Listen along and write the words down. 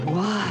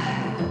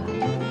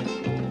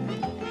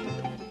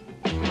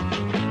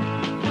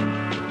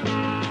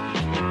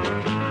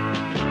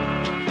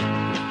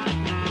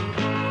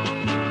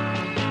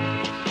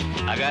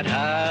got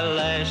high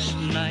last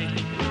night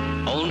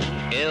on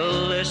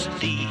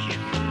LSD.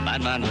 My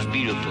mind was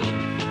beautiful,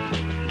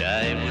 and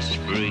I was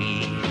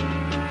free.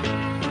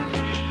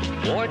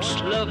 Warts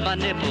love my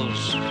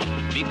nipples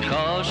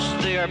because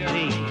they are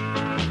pink.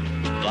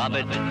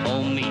 Vomit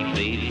on me,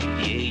 baby,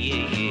 yeah,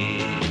 yeah,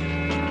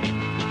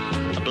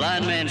 yeah. A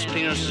blind man's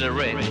penis is a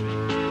wreck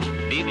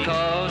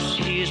because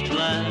he is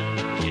blind.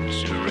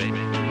 It's a wreck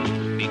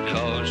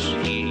because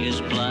he is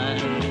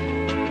blind.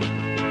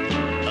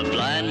 A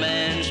blind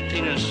man's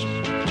penis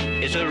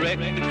is a wreck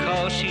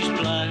because he's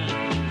blind.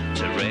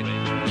 It's a wreck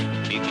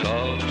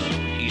because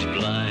he's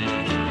blind.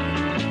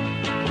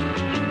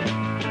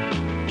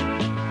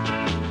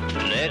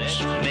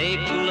 Let's make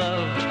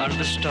love under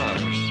the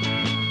stars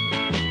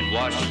and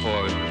watch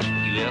for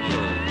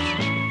UFOs.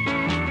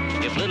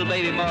 If little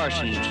baby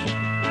Martians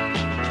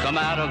come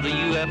out of the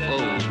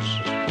UFOs,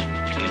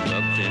 give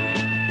up them,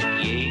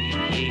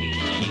 yeah,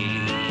 yeah,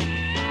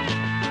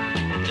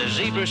 yeah. The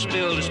zebra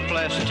spilled his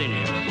plastic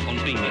on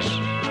Venus,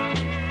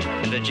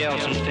 and the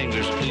Jelson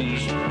fingers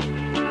oozed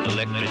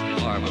electric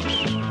marbles.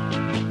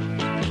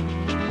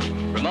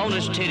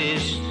 Ramona's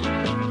titties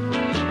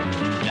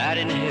died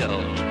in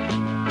hell,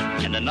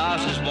 and the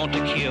Nazis want to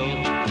kill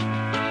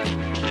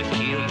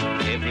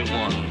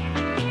everyone.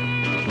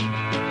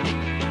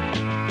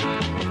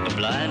 A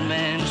blind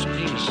man's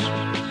penis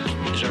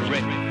is a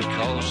wreck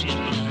because he's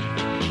blind.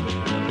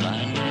 A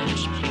blind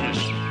man's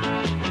penis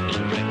is a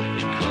wreck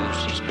because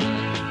he's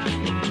blind.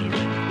 It's a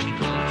wreck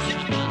because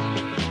he's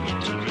blind.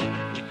 It's a wreck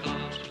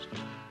because he's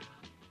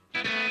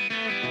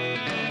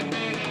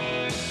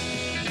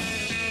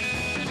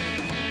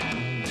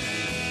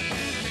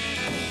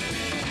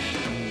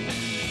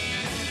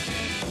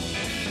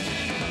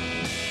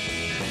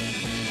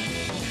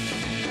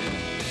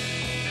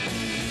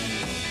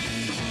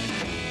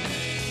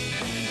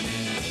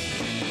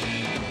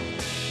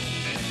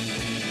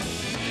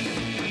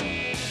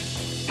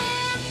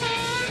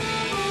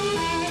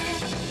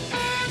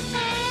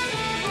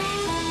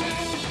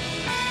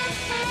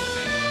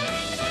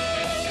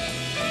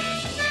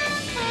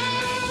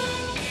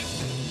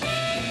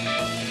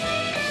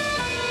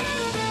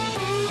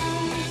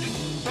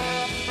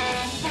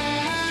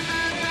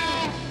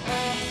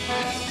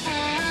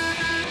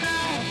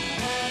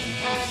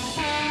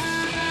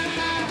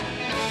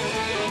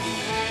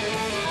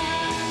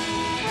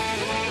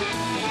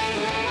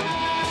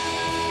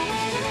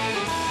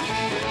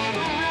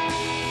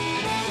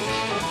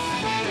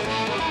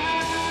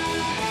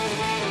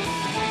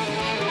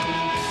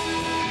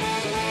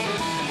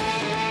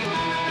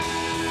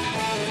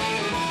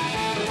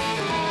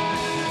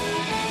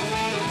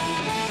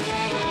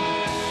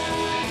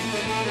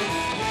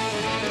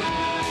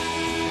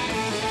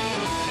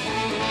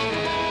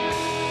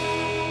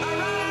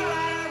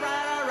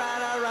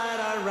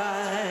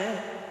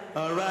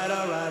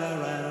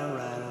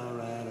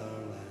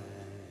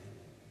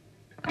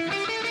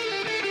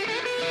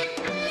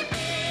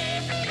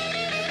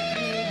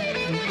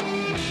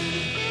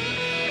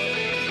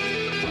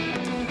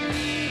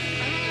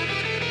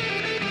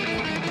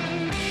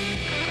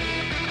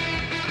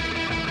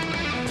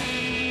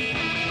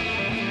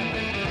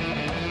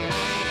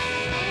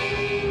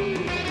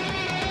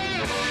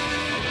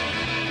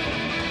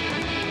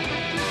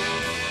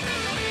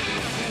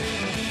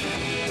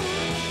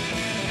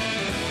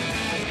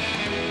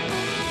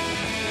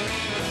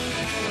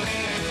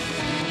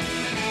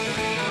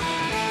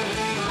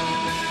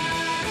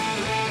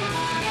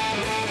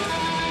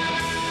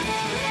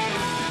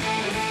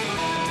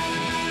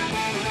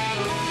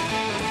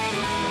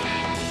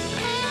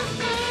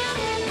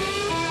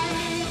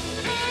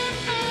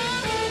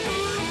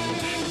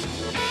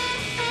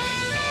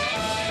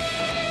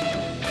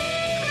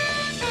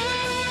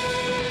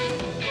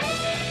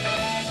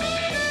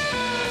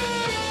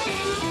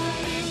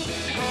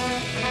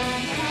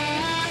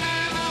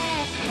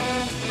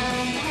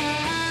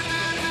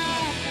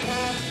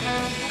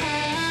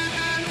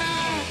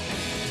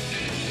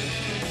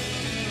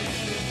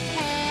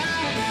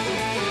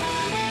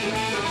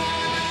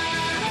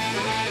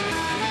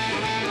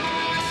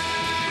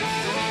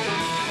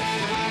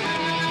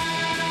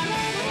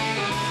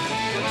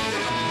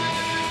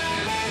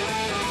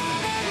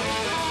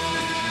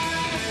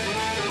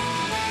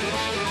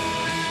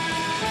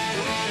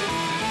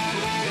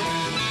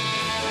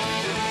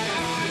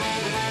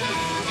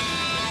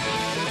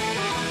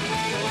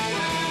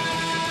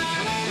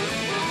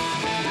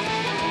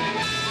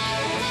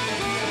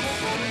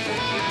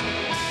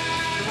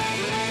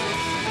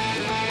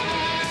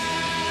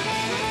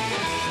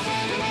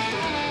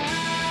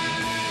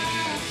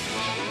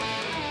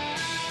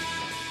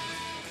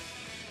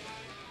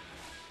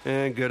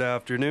And good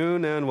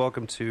afternoon, and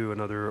welcome to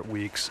another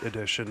week's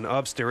edition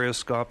of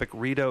Stereoscopic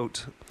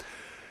Readout,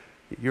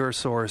 your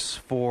source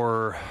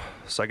for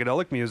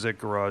psychedelic music,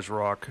 garage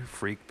rock,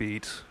 freak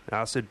beat,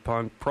 acid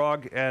punk,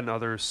 prog, and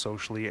other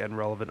socially and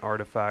relevant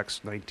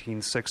artifacts,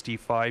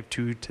 1965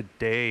 to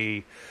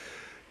today,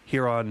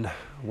 here on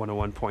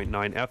 101.9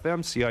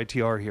 FM,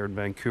 CITR here in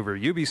Vancouver,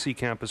 UBC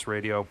Campus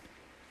Radio.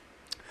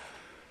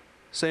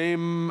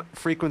 Same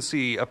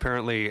frequency,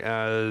 apparently,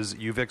 as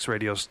UVic's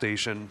radio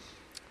station.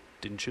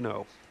 Didn't you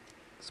know?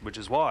 Which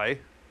is why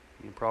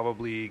you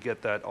probably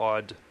get that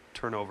odd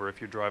turnover if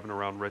you're driving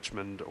around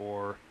Richmond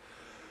or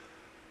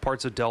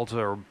parts of Delta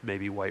or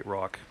maybe White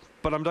Rock.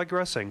 But I'm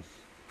digressing.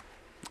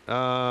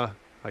 How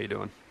you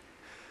doing?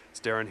 It's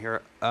Darren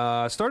here.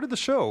 Started the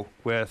show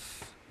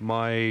with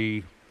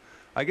my,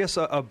 I guess,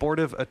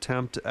 abortive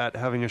attempt at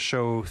having a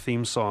show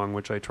theme song,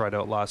 which I tried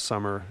out last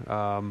summer.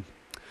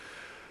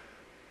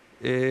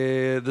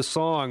 The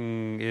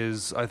song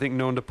is, I think,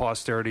 known to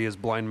posterity as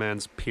Blind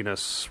Man's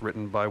Penis,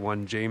 written by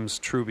one James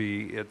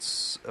Truby.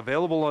 It's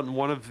available on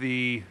one of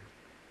the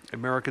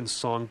American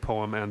song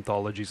poem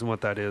anthologies, and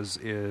what that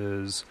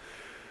is,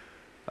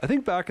 I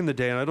think back in the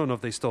day, and I don't know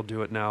if they still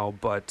do it now,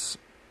 but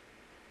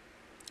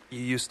you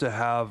used to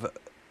have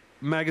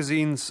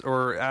magazines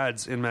or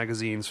ads in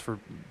magazines for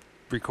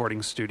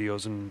recording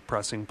studios and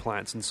pressing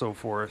plants and so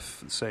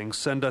forth, saying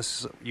send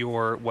us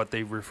your what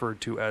they referred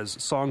to as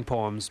song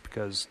poems,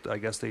 because I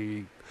guess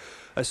they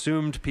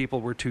assumed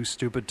people were too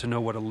stupid to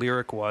know what a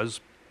lyric was.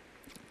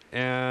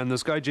 And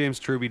this guy James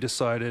Truby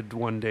decided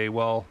one day,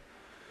 well,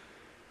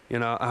 you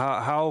know,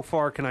 how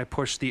far can I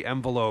push the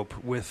envelope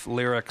with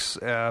lyrics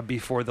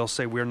before they'll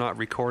say we're not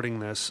recording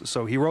this?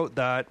 So he wrote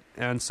that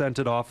and sent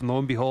it off, and lo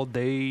and behold,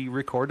 they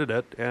recorded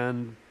it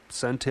and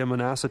sent him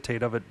an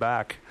acetate of it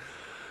back.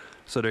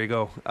 So there you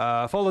go.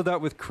 Followed that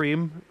with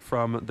Cream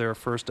from their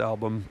first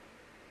album.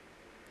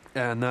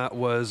 And that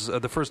was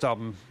the first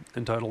album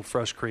entitled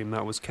Fresh Cream.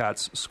 That was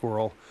Cat's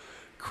Squirrel.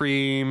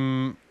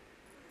 Cream,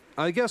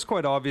 I guess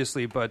quite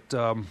obviously, but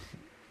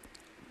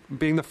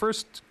being the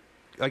first,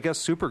 I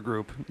guess,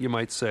 supergroup, you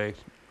might say.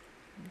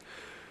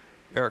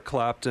 Eric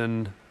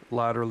Clapton,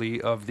 latterly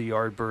of the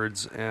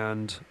Yardbirds,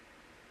 and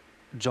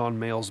John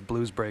Mayall's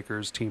Blues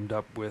Breakers teamed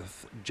up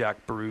with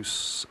Jack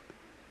Bruce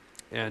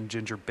and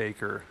Ginger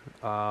Baker.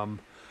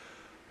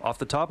 Off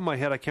the top of my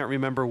head, I can't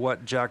remember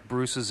what Jack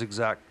Bruce's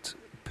exact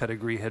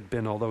pedigree had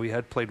been, although he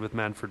had played with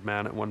Manfred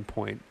Mann at one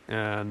point.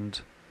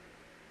 And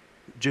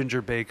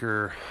Ginger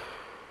Baker,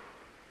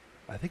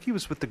 I think he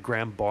was with the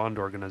Graham Bond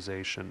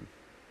organization,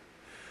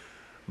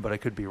 but I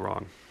could be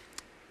wrong.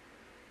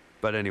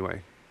 But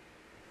anyway,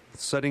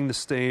 setting the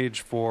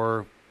stage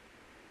for,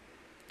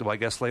 well, I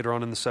guess later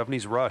on in the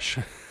 70s, Rush,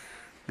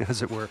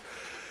 as it were.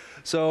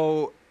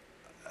 So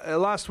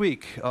last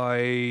week,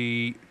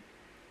 I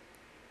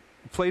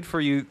played for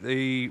you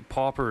the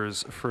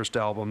Paupers' first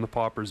album, the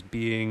Paupers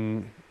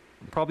being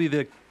probably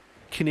the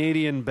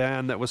Canadian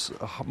band that was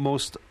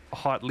most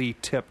hotly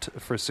tipped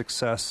for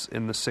success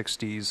in the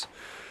 60s.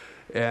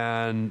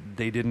 And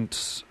they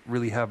didn't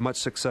really have much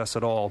success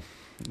at all,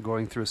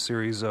 going through a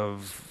series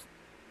of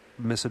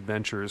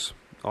misadventures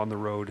on the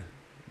road,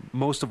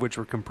 most of which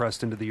were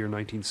compressed into the year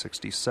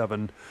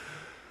 1967.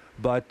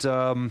 But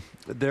I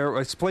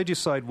played you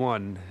side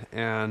one,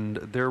 and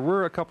there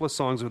are a couple of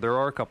songs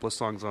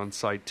on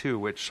side two,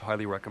 which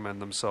highly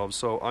recommend themselves.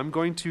 So I'm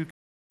going to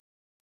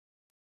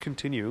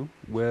continue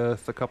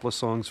with a couple of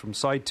songs from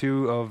side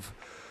two of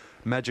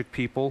Magic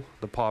People,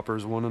 the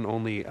Paupers' one and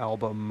only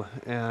album.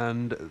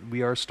 And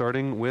we are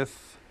starting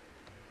with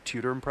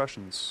Tudor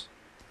Impressions.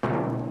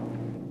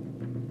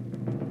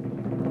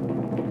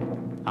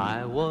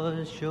 I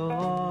was sure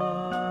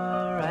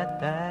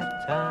at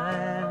that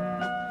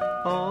time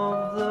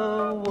of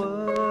the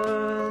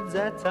words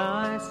that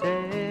I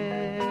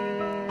said,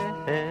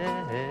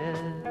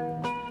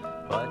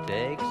 but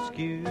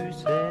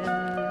excuses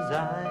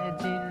I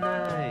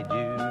denied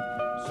you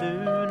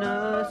soon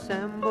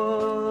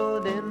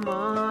assembled in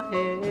my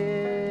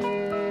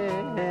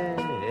head.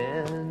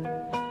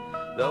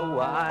 Though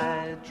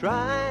I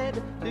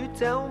tried to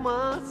tell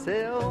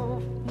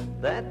myself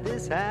that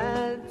this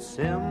had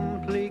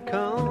simply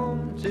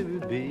come to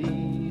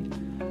be,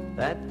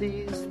 that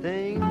these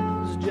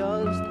things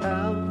just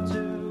have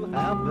to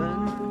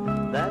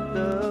happen, that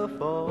the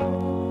fault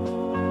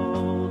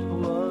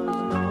was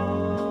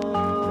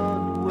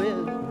not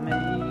with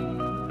me.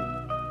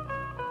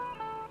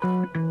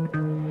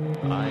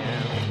 I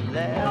am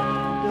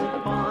left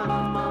upon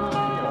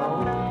my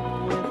own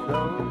with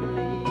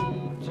only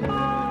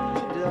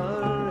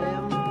Tudor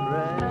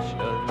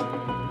impressions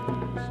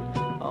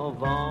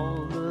of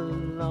all the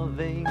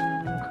loving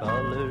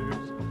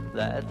colors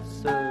that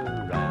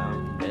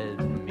surrounded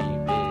me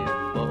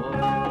before.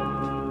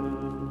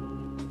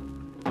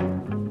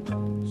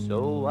 So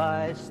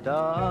I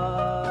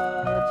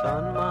start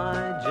on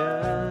my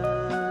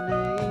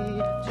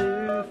journey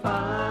to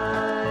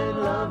find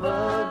love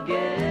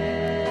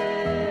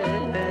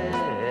again,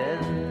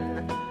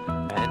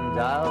 and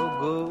I'll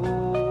go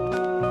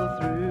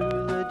through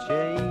the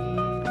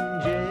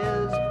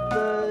changes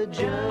the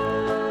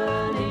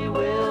journey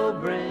will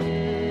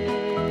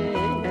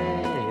bring,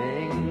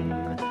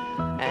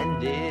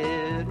 and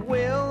it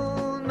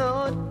will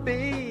not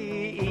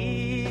be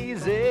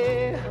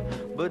easy,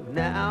 but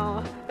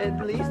now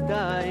at least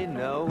I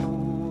know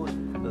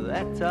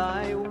that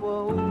I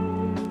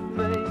won't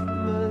make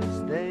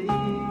mistakes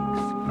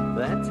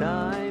that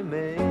I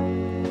made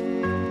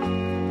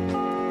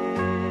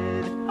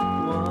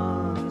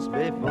once.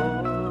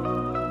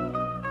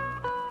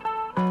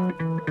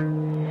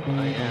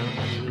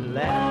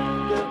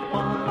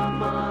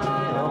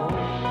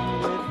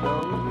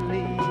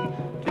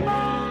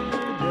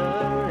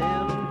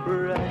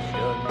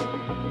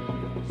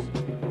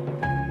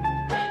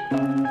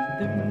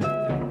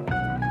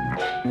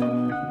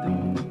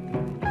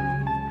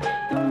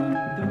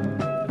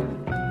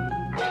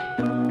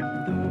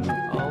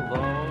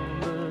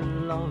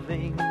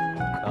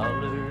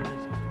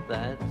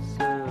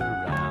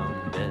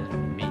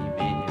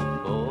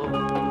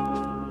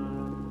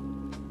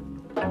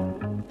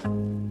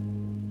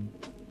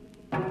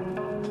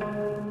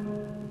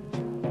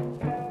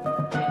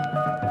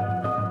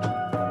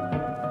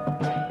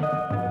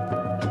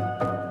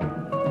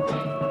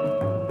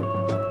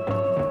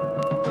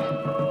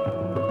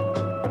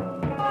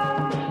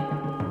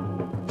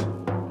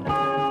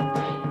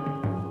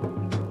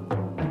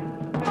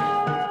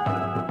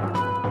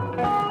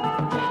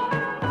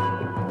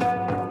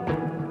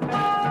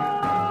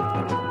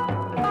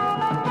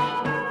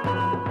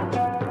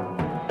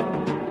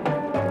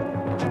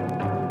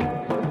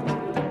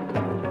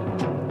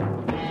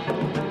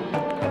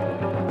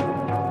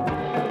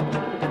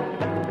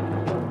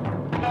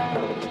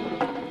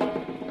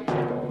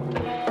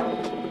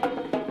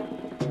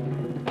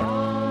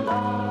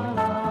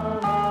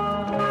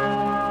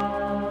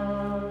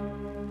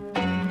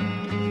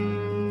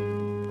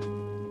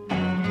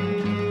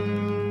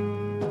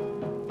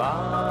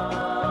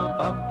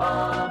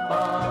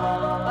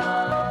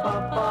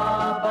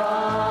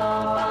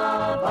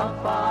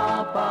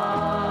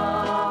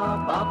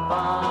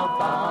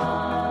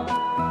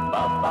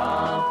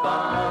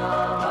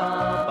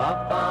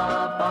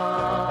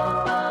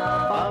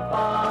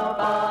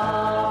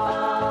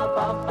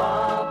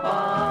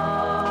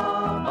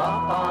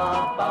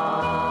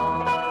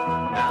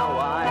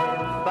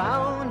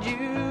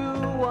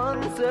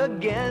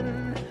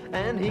 Again,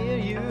 and here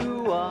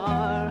you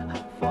are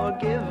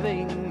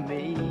forgiving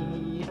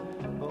me.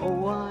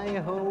 Oh, I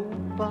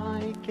hope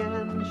I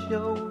can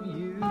show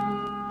you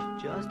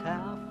just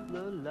half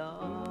the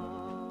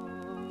love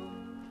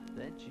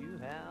that you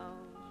have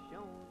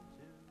shown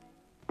to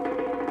me.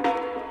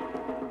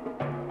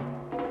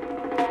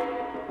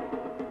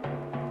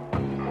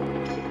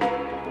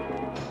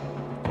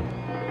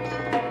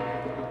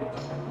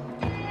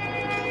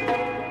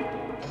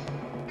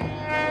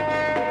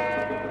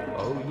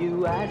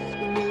 You ask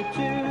me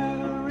to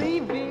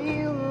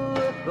reveal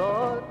the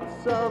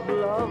thoughts of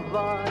love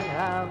I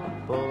have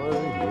for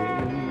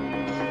you,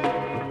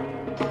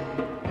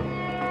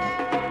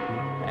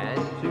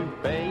 and to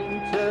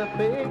paint a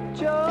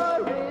picture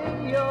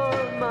in your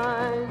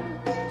mind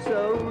so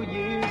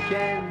you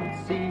can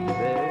see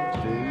the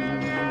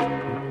truth.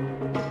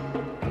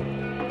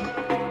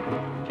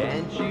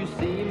 Can't you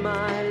see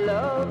my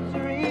love's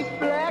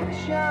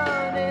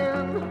reflection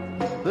in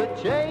the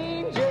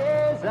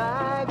changes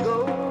I go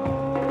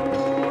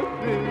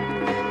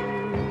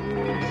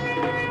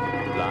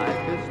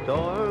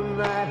storm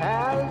that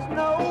has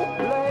no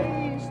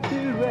place to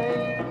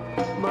rain?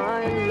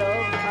 My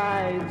love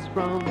hides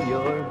from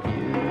your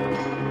view.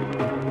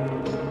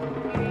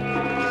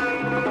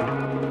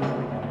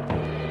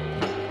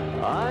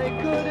 I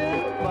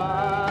couldn't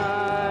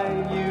buy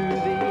you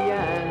the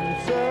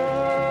answer.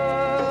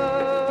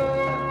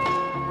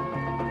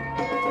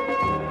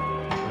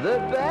 The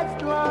best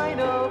line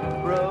of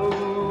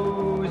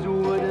prose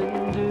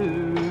wouldn't do.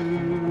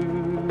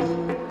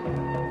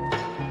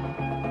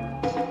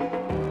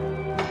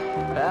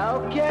 How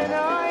can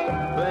I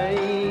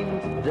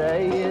paint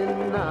day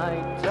and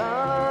night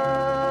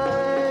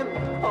time?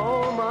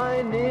 All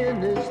my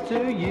nearness to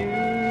you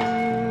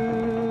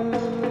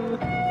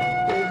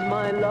is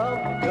my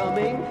love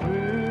coming through.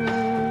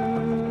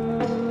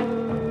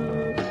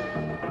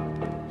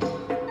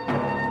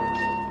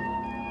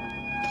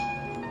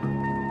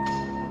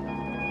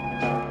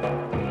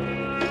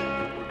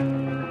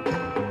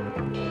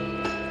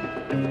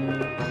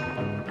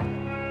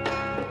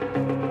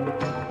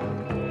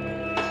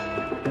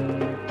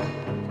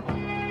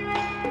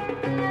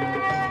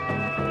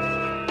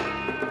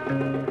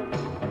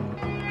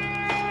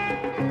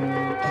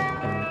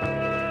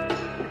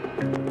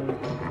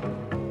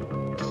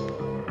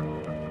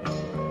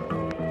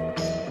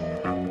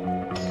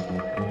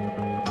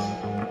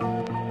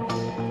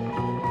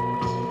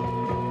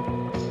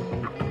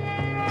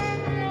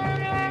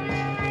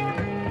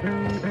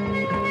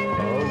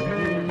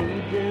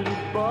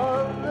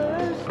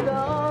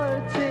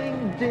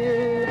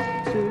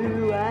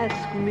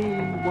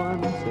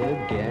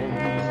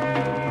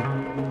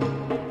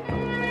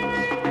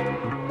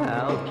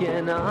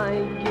 Can I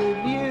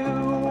give you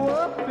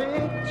a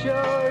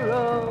picture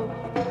of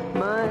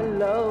my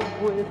love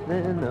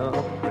within a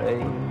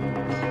frame?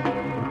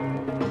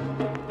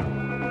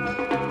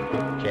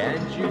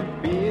 Can't you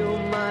feel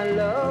my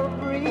love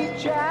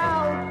reach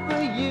out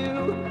for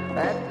you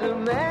at the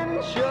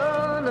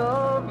mention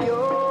of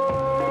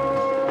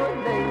your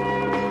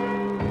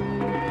name?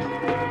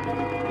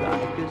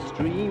 Like a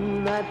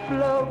stream that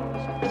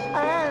flows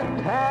and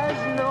has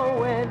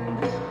no end,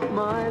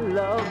 my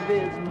love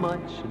is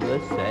much the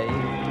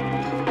same.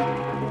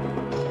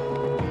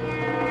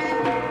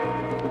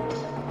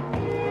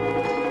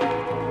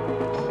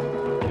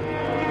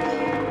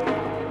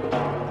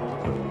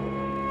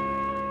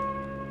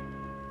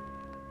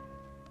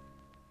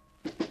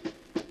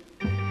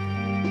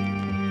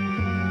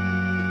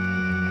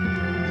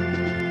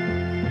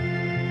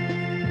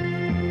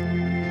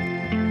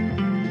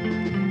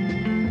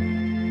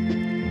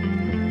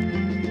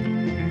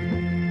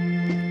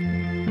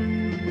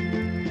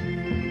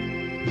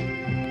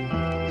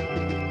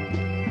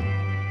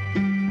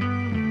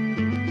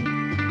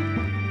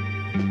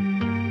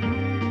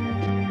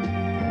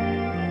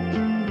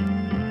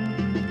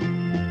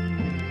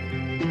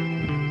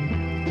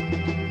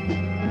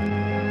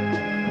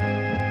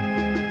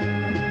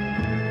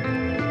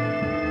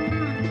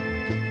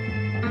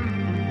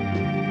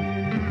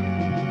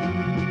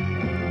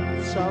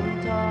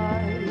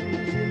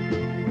 Sometimes in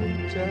the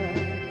winter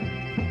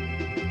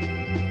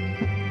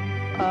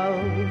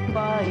I'll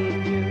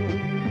find you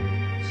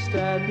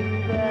standing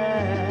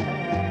there,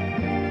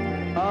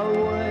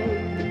 away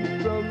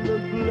from the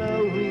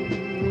blowing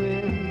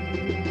wind,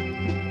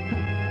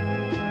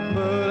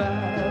 but I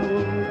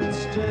won't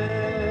stay.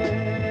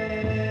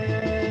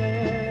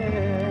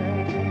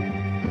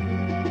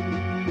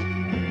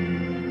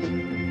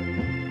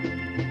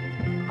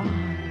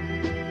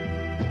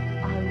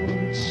 I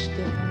won't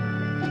stay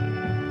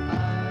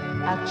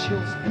at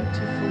your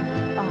beautiful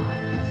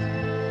eyes.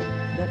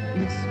 that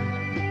listen,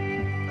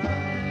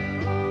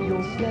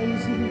 your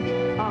gazing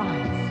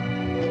eyes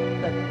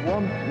that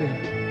want me.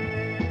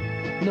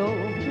 No,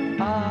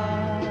 I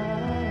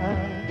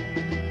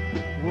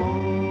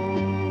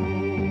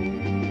won't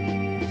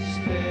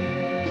stay.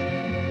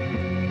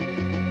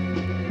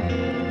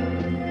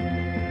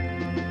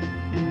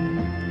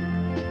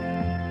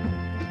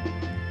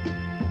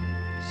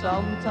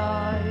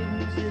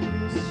 Sometimes in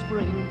the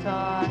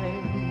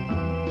springtime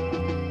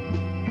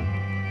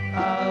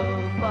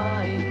I'll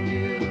find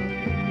you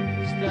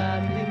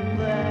standing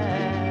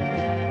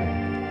there,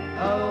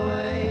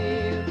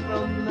 away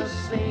from the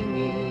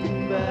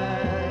singing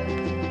band,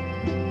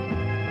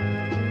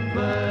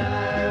 but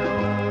I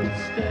won't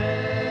stay.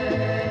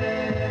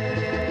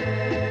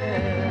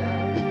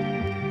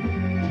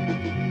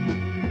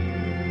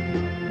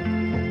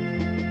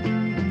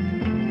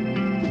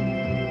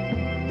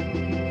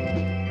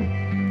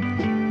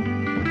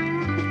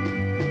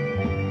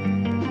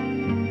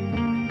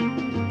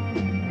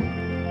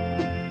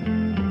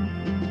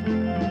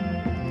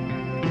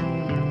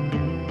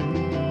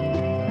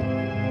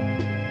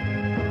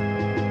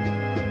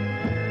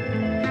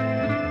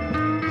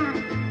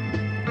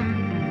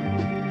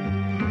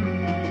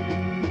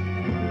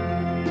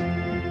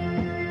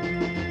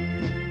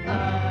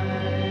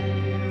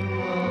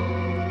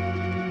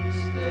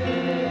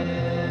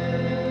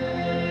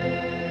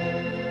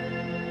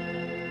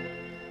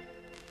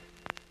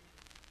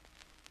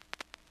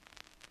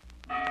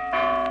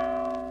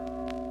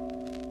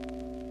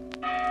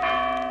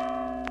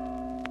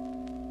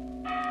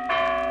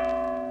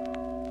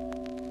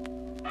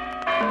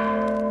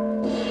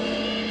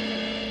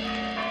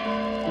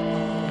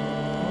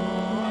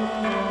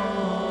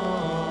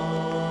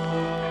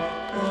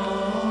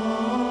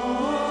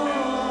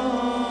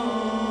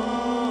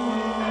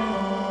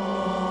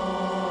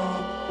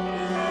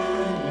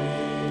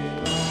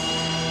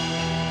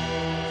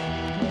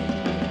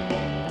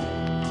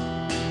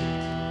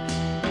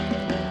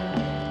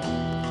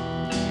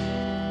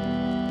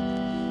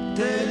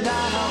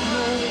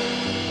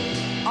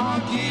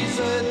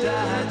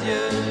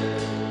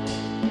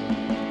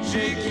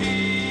 J'ai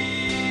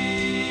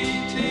quitté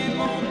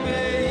mon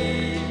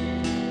pays,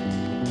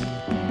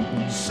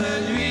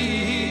 celui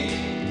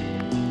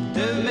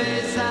de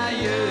mes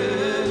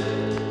aïeux,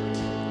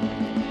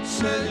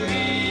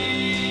 celui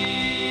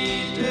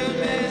de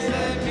mes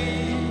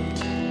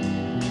amis.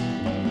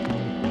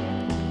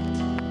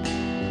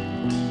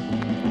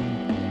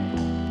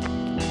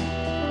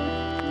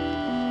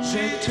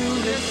 J'ai tout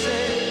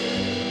laissé,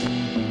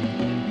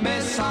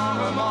 mais sans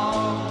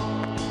remords,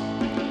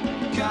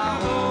 car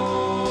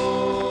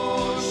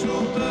au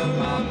jour de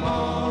ma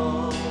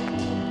mort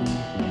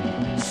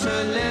se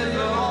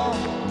lèveront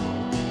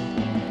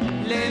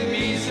les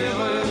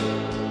miséreux,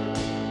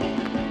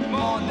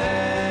 mon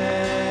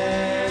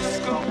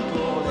escorte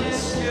pour les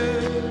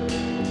cieux.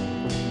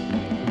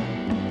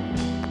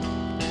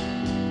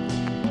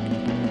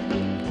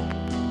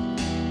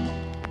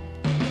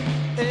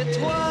 Et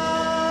toi,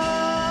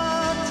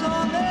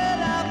 t'en es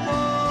la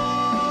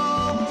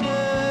porte,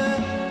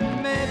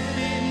 mais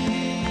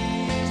bénis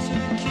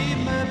ceux qui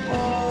me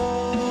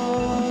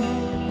portent.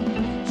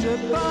 Je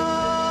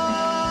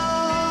pars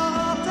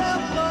en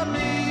terre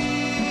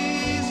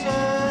promise,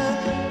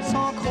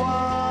 sans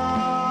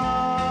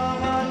croire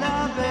à la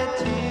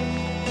bêtise.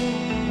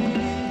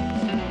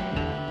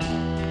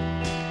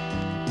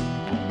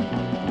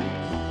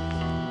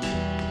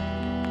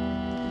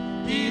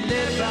 Il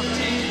est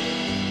parti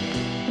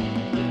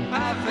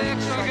avec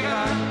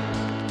chagrin,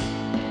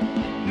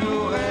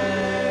 nous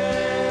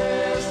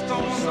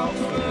restons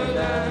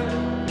orphelins.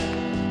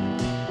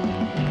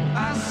 À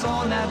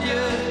son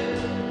adieu,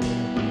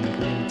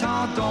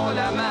 tendons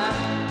la main,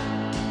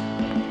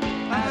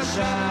 à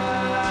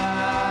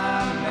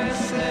jamais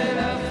c'est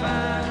la fin.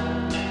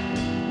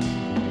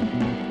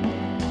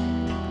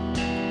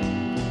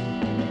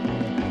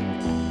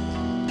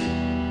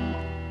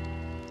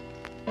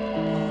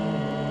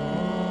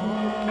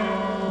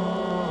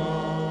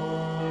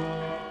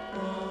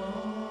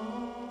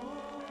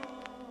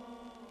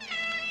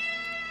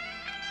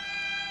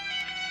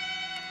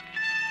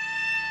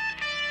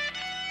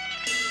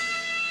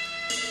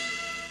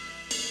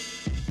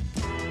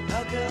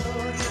 I'll go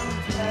and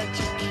plant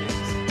your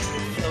kiss,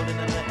 floating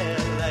in the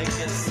air like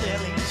a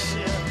sailing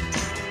ship.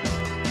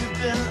 You've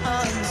been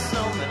on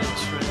so many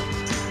trips,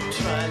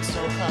 tried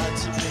so hard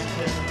to be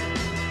here.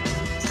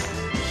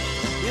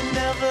 You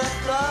never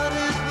thought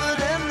it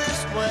would end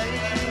this way.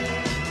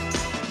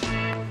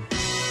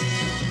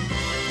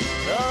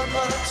 Your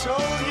mother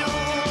told you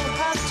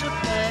have to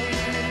pay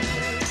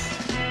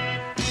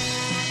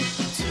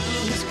to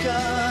his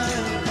car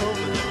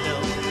over the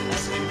hill,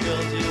 asking,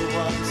 girl, do you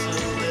want to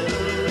live?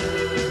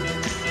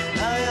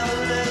 Now you're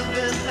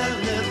living a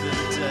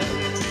living dead.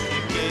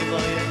 You gave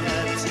all you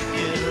had to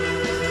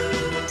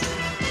give.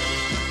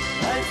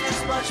 Life is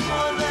much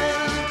more than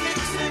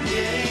kicks and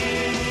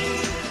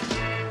games,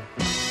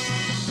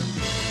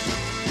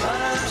 but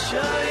I'm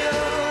sure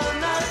you're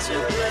not to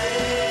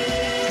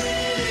blame.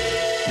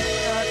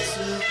 Not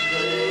to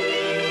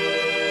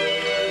blame.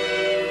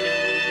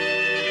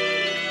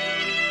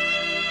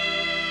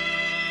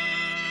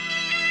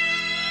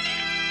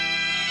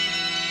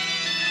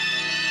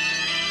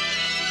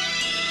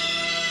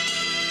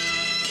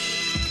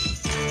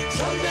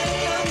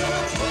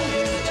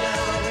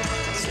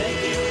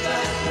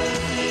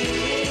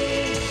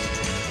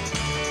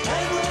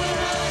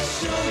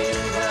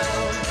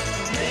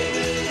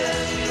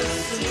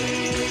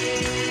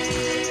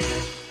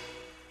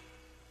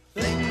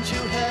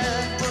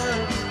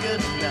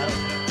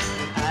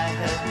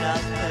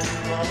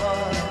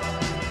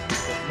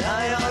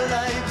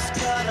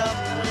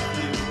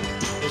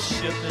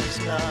 friendship is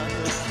not a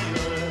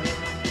cure.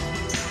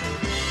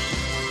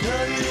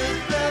 No,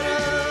 you'd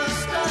better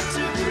start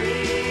to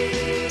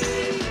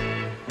breathe,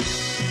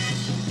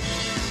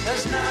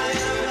 'cause now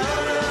you're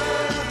gonna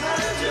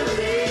have to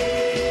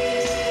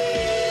leave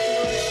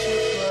your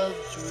ship of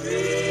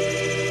dreams.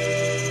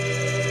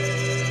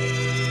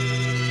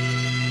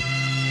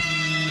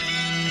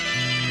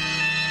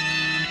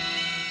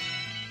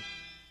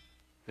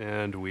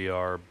 And we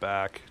are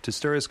back to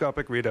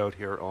Stereoscopic Readout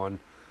here on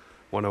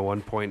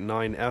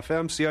 101.9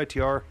 FM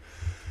CITR.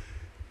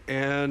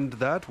 And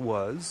that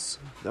was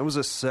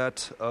a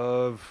set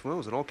of, well, it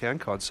was an all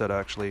CanCon set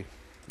actually.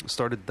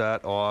 Started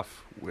that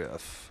off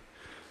with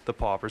the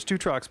Poppers, 2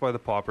 tracks by the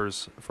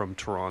Poppers from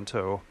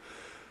Toronto,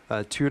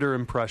 Tudor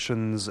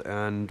Impressions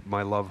and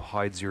My Love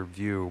Hides Your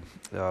View.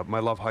 My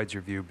Love Hides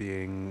Your View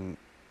being,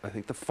 I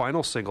think, the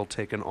final single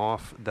taken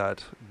off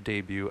that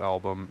debut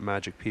album,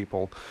 Magic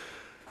People.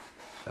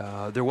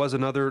 There was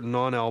another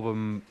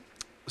non-album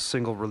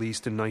single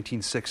released in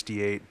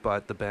 1968,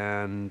 but the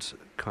band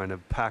kind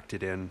of packed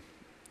it in.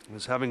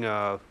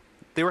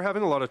 They were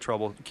having a lot of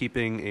trouble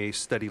keeping a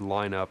steady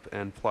lineup,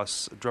 and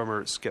plus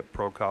drummer Skip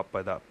Prokop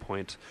by that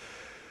point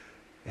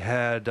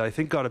had, I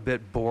think, got a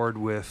bit bored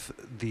with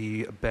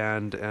the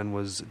band and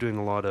was doing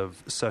a lot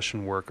of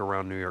session work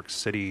around New York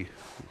City,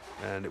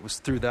 and it was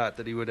through that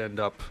he would end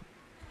up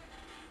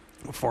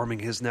forming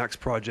his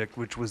next project,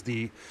 which was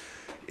the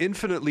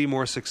infinitely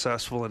more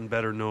successful and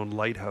better known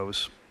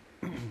Lighthouse.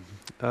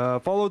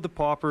 Followed the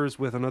Poppers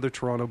with another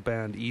Toronto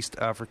band, East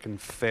African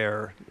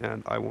Fair,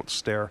 and I Won't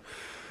Stare.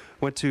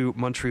 Went to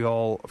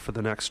Montreal for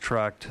the next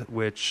track,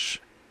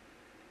 which,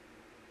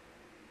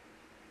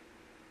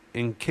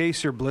 in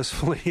case you're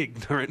blissfully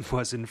ignorant,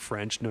 was in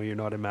French. No, you're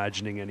not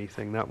imagining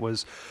anything. That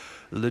was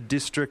Le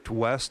District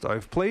West.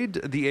 I've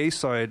played the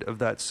A-side of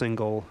that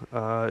single,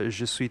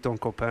 Je suis ton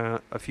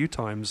copain, a few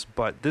times,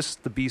 but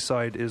the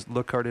B-side is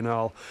Le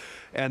Cardinal,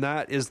 and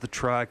that is the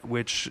track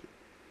which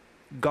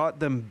got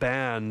them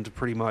banned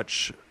pretty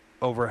much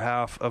over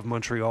half of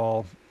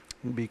Montreal,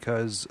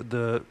 because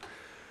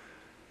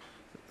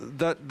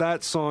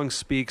that song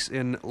speaks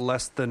in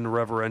less than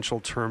reverential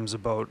terms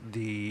about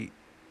the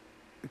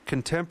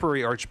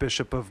contemporary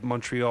Archbishop of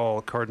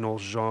Montreal, Cardinal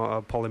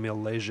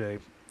Paul-Émile Léger,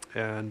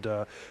 and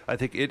I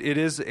think it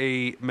is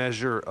a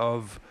measure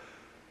of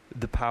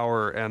the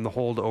power and the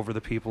hold over the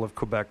people of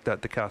Quebec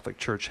that the Catholic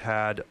Church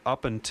had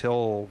up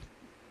until,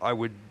 I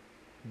would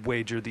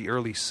wager, the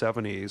early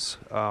 70s,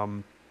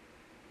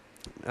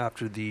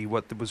 after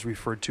what was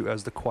referred to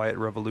as the Quiet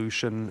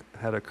Revolution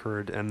had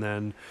occurred, and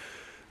then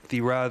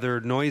the rather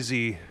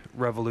noisy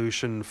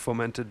revolution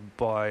fomented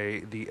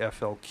by the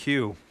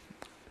FLQ.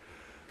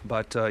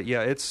 But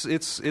yeah, it's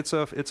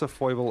a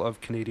foible of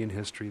Canadian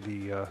history,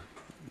 the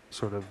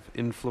sort of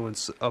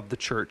influence of the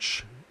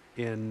church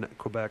in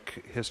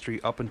Quebec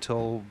history up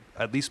until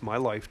at least my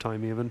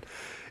lifetime even.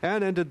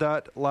 And ended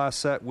that last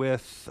set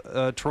with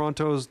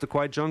Toronto's The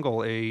Quiet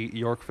Jungle, a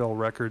Yorkville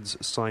Records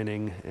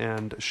signing,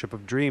 and Ship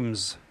of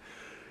Dreams.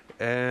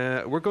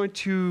 We're going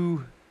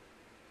to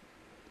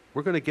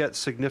get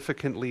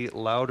significantly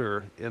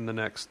louder in the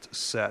next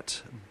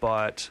set,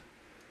 but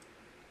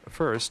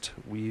first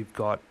we've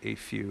got a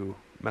few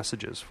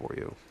messages for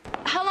you.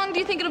 How long do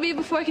you think it'll be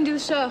before I can do the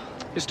show?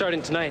 You're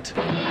starting tonight.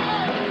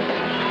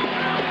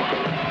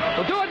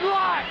 We'll do it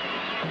live!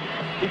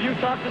 If you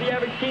talk to the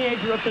average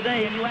teenager of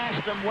today and you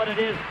ask them what it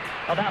is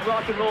about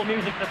rock and roll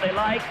music that they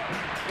like,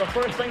 the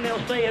first thing they'll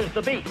say is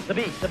the beat, the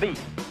beat, the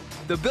beat.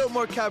 The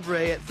Biltmore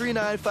Cabaret at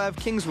 395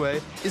 Kingsway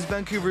is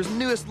Vancouver's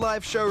newest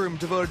live showroom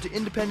devoted to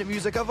independent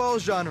music of all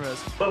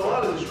genres. But a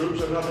lot of these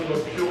groups are nothing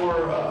but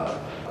pure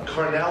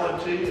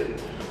carnality and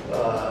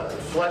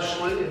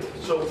fleshly and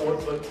so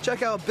forth. But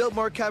check out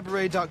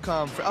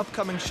BiltmoreCabaret.com for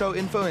upcoming show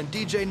info and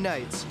DJ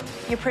nights.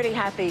 You're pretty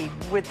happy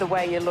with the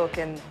way you look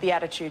and the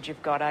attitude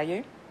you've got, are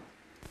you?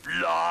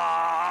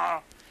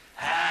 Flaw,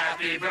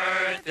 happy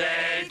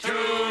birthday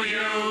to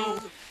you.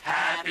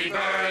 Happy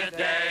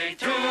birthday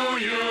to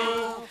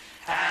you.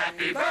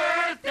 Happy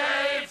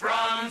birthday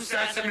from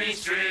Sesame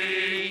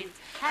Street.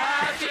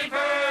 Happy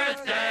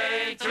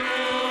birthday to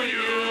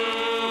you.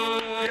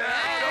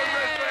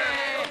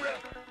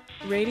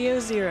 Radio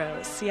Zero,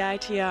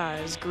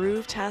 CITR's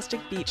Groove-tastic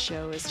Beat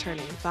Show, is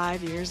turning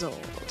 5 years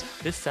old.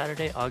 This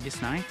Saturday, August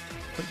 9th,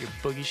 put your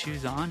boogie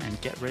shoes on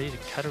and get ready to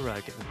cut a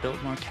rug at the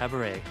Biltmore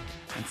Cabaret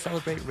and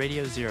celebrate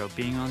Radio Zero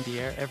being on the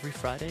air every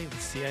Friday with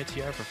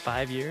CITR for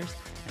 5 years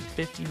and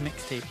 50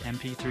 mixtape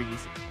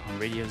MP3s on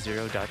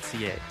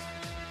radiozero.ca.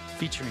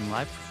 Featuring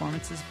live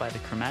performances by the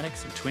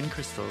Chromatics and Twin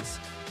Crystals,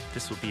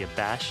 this will be a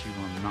bash you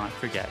will not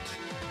forget.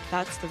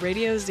 That's the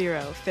Radio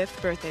Zero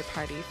 5th birthday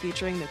party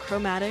featuring the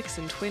Chromatics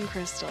and Twin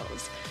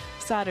Crystals.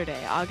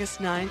 Saturday, August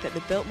 9th at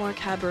the Biltmore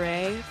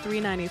Cabaret,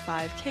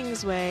 395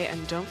 Kingsway,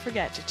 and don't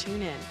forget to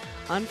tune in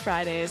on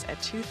Fridays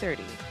at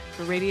 2:30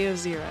 for Radio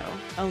Zero,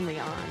 only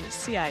on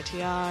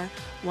CITR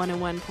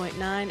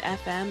 101.9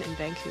 FM in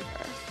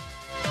Vancouver.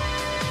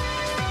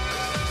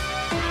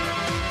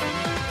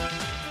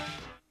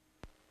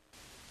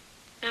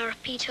 Now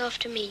repeat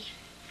after me.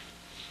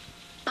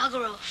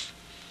 Bugger off.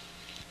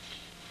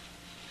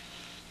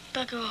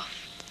 Bugger off.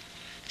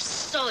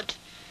 Sod.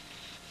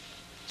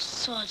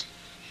 Sod.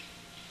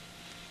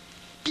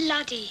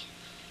 Bloody.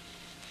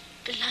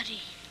 Bloody.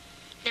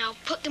 Now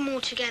put them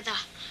all together.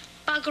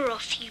 Bugger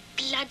off, you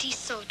bloody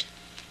sod.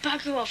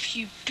 Bugger off,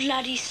 you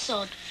bloody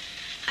sod.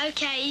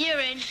 Okay, you're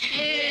in.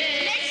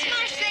 Let's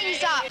smash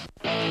things up.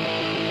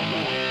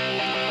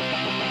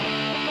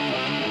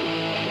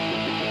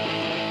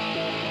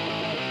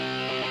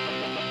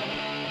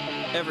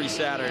 Every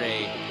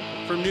Saturday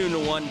from noon to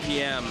 1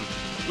 p.m.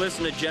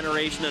 Listen to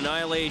Generation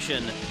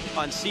Annihilation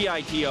on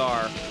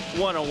CITR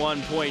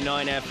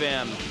 101.9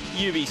 FM,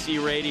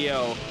 UBC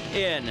Radio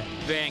in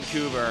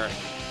Vancouver.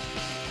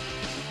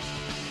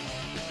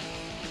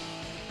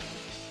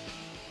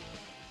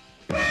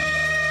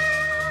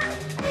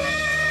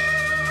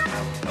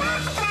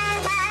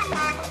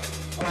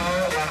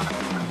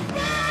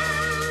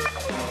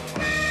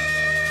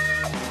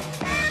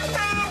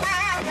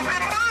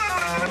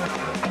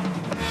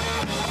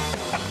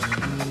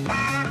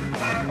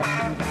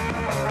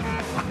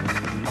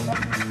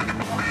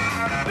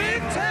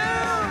 Big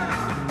town,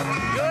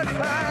 you're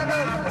trying to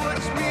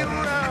push me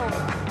around.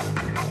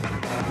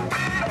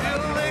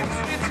 Your legs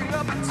reaching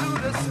up to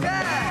the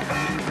sky.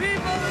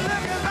 People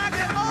looking like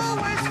they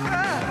always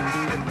cry.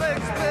 It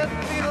makes me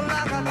feel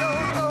like I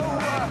don't know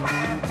why.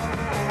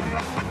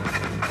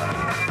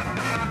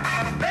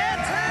 Bad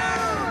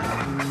town,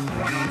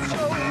 you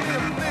show me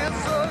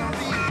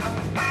misery.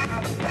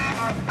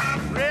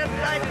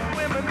 Red-lighted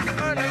women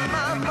earning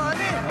my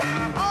money.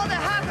 All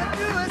they have to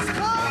do is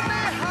call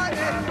me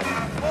honey.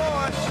 For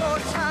a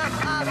short time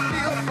I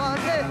feel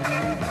funny.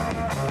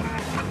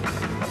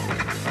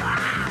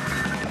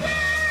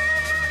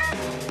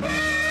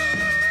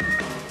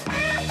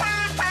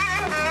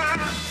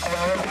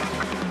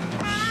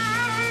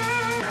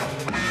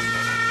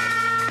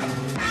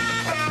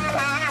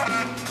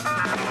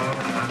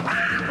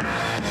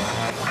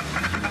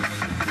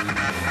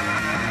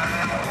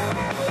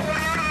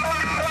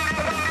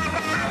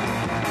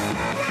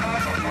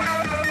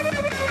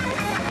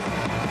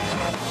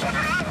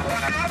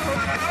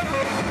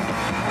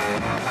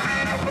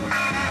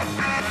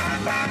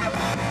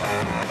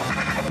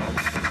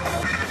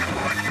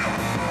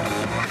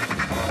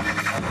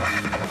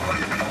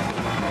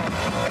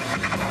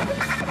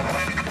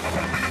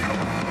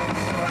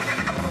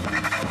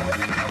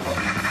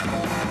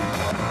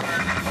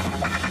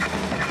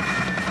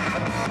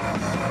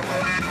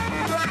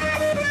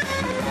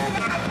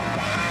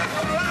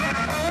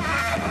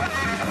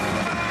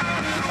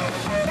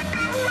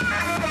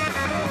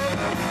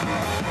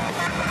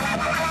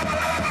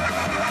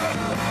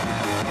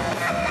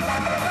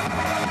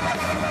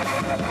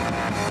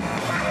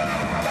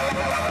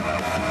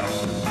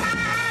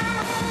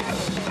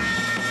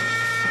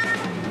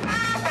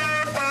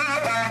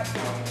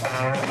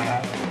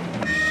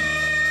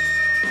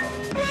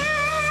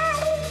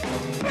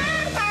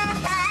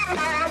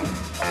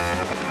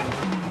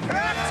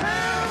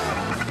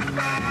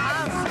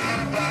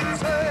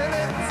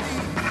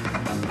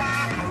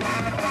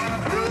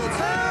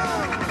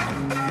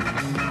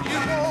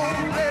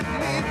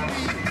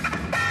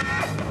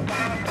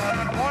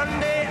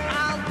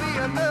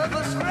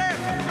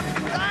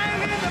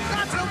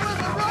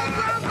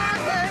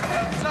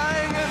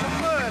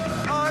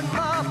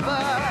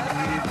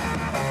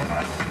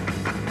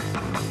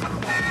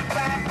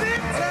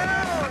 Big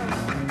town,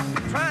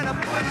 trying to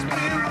push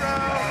me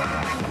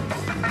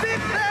around. Big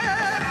town.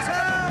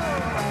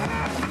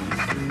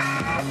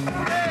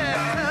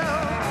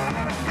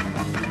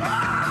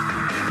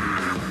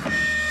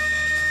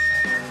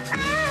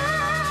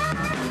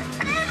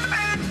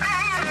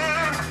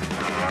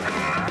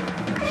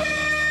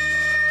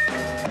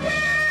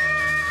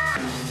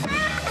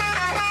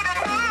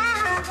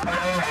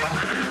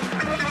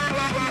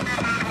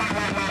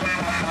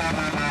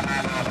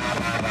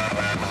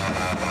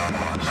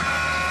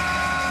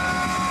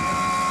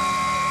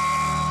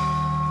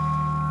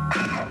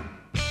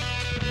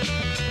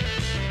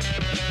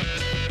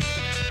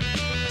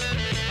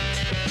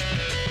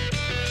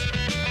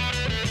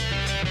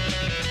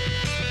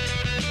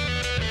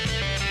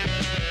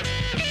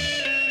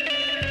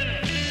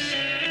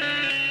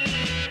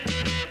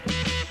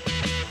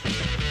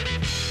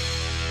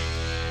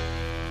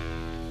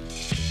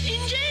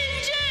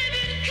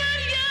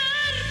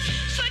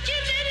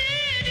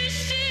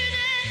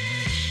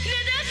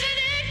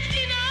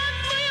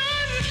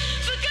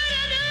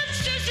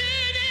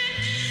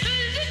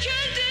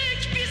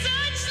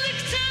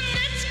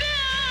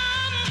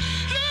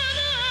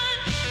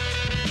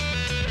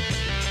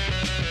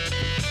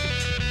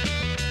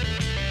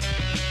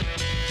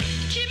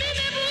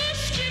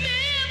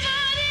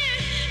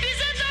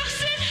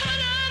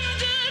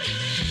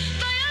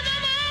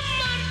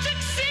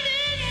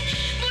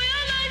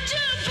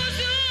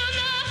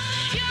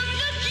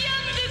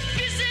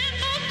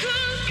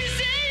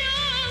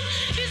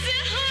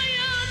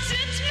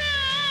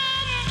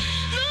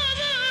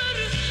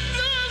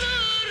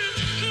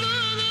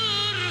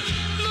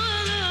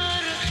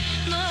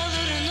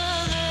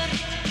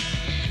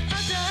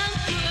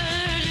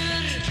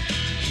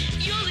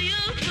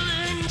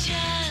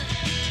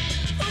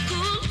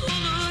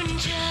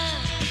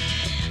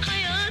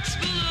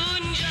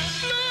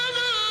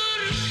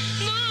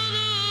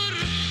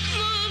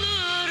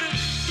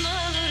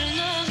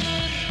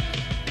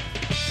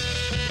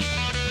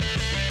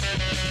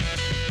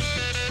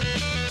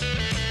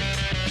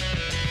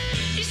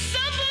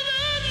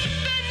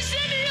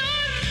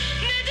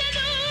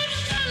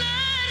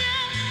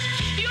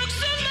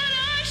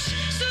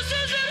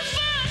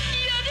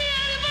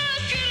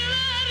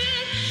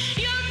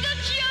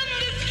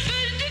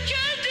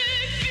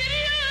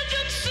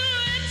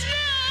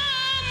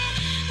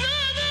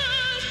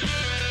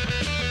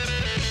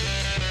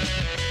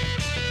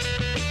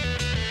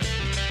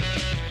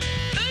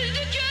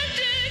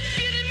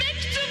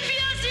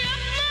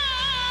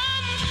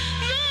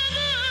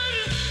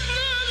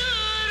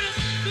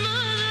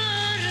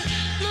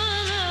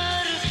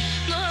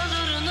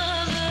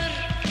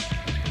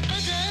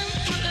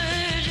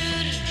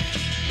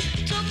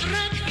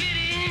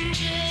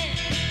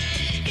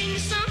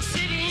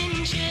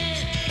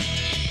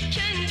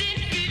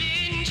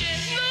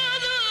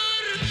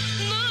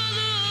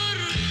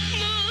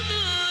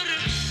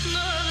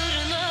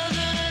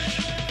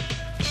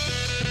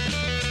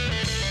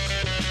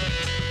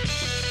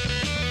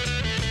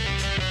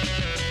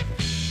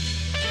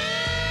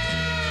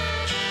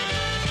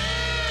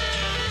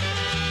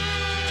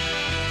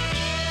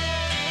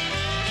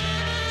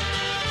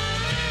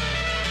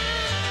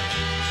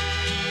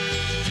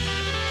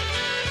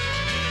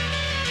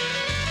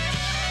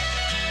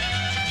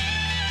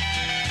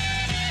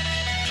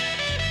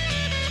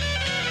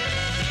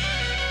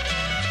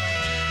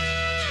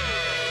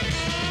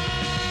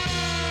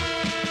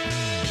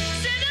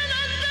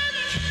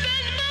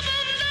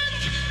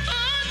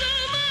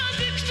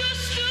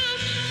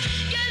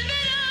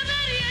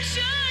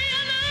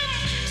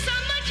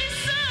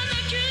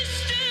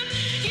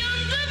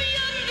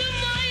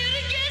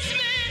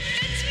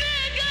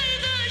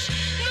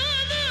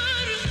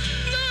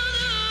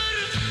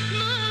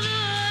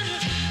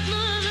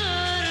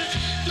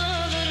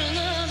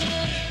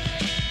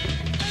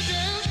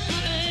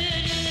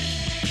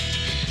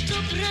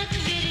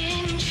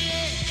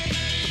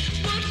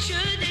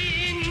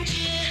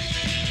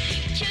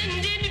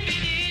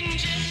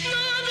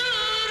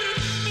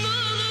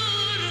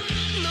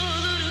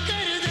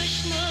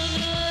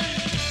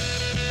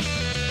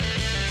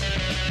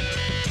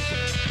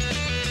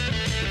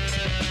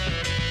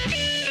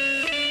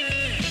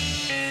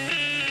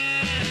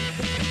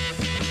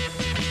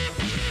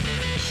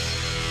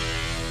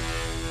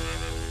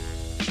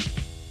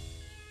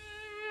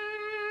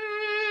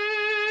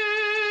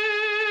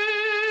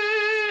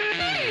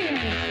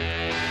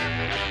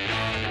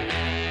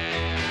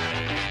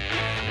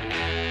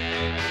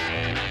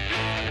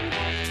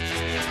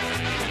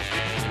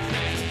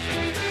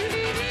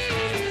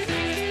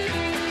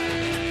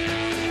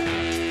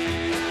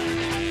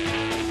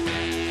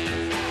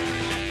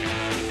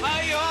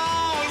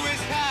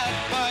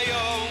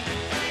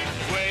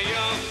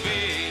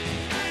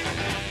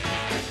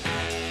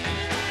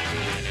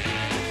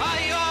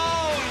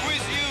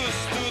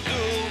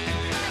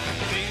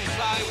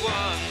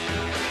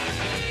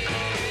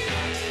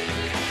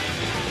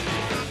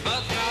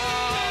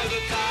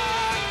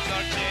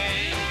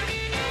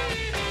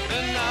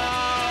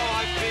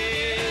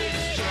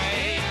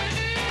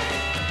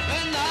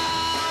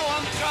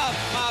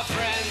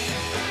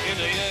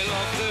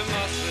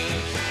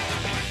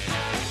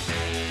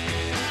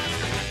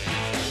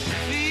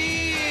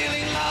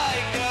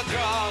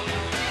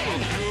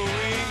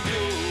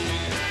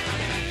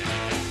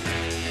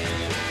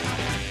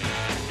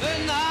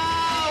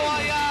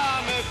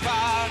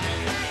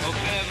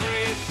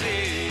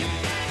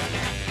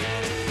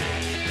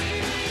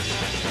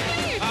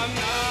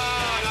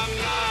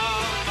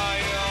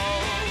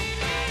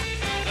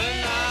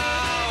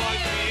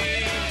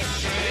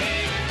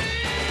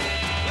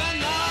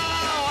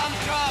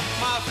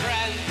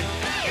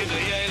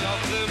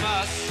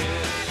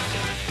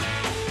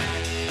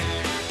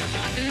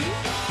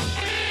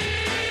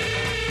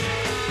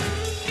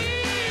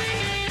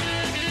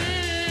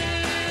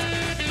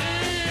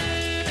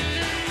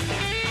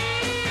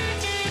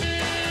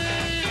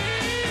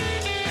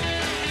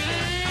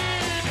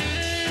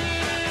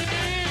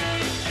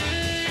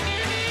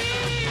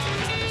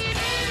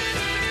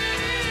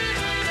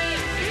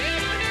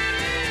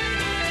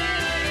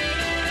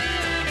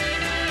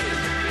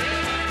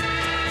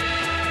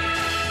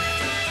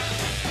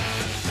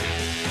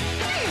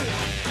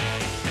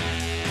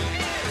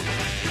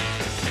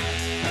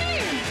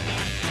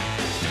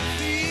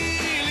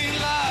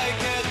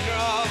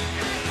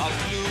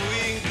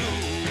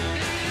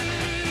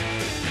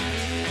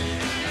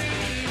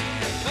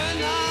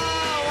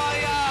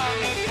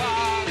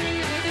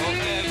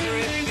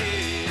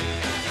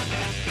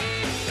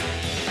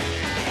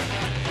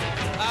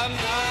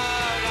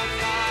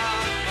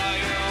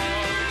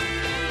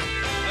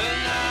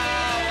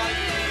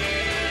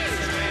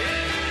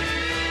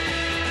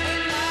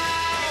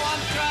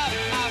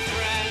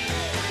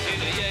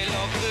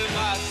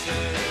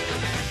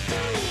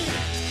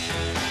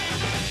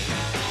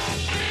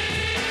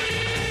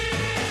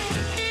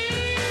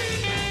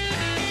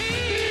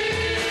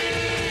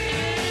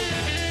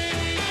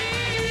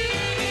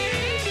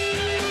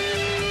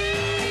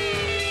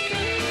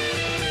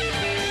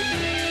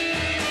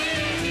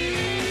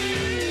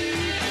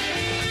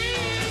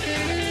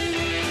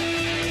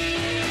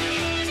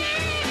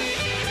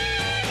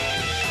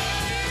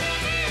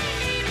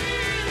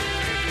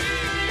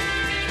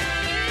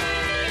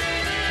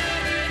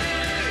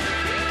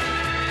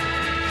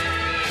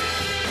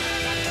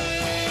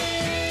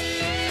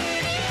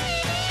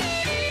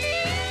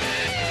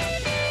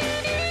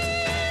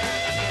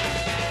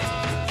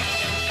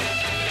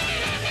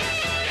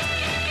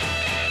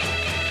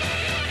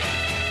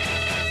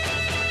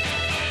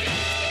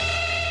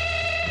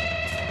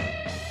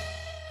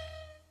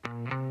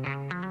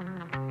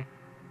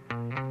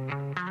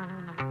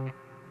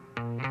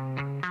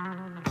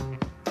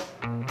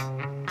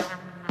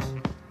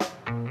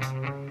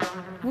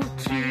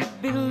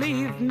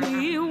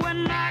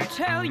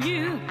 tell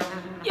you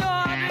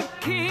you're the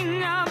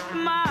king of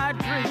my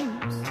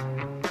dreams.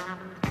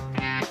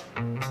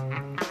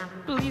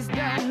 Please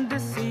don't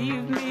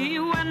deceive me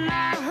when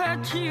I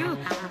hurt you.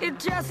 It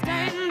just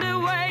ain't the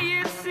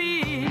way it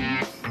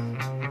seems.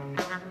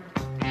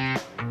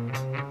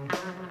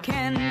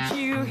 Can't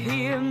you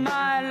hear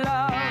my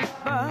love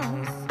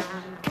buzz?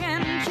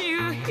 Can't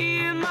you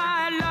hear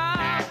my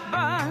love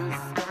buzz?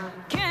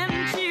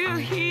 Can't you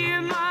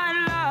hear my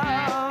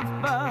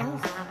love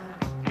buzz?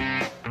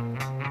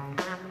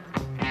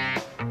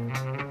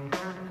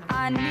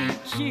 I need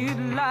you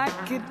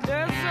like a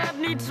desert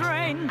need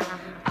train.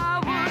 I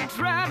would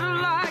rather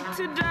like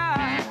to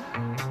die.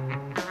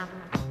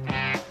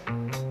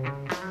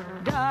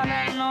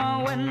 Darling,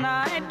 oh, when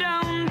I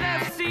don't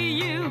see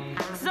you,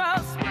 so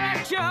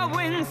spread your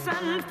wings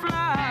and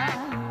fly.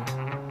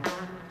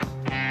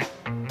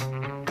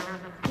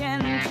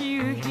 Can't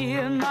you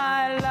hear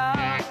my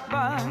love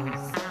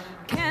buzz?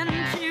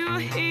 Can't you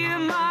hear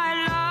my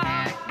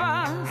love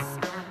buzz?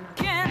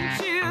 Can't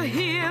you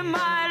hear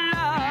my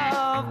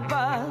love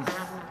buzz?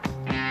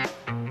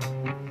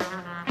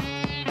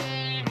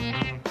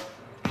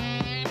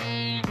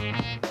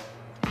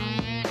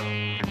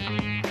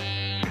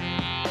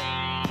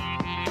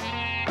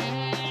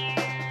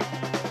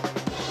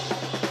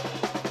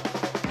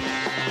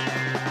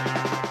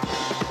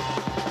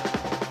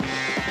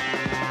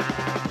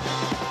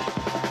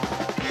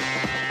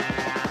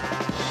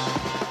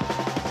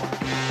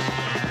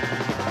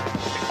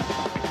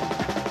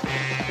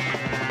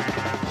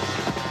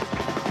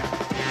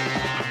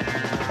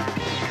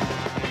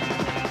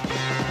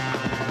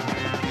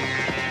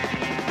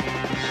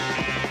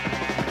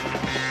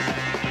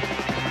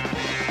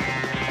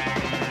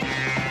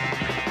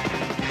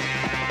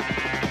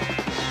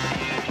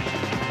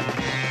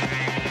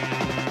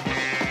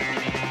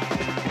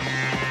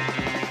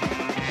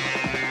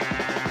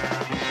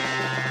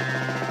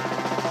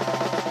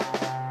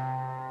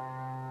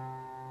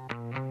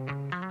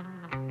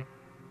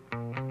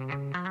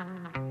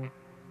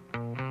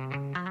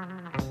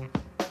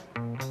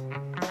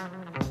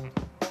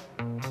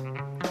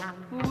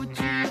 Would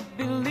you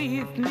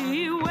believe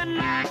me when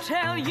I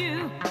tell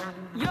you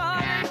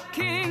you're the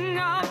king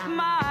of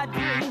my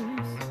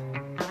dreams?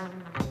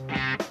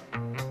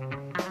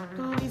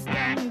 Please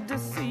don't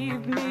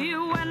deceive me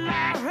when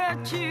I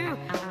hurt you.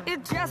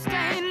 It just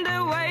ain't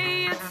the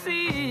way it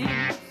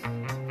seems.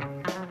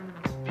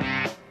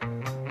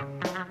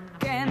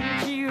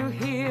 Can't you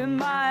hear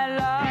my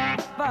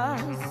love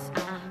buzz?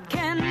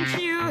 Can't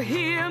you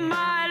hear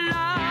my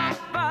love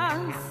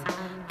buzz?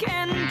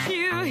 Can't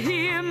you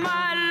hear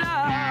my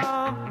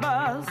love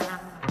buzz?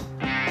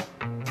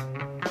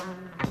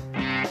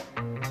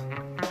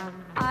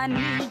 I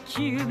need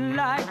you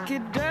like a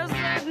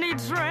desert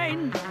needs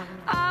rain.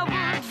 I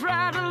would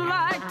rather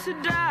like to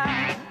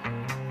die.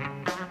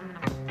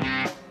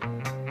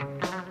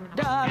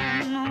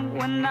 Darling,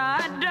 when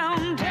I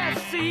don't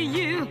see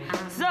you,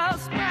 so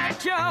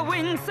spread your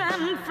wings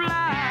and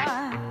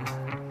fly.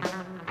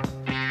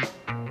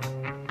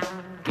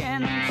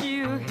 Can't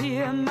you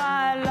hear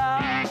my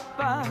love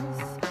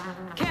buzz?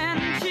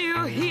 Can't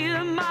you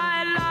hear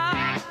my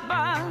love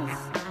buzz?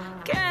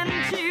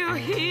 Can't you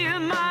hear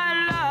my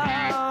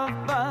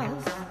love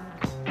buzz?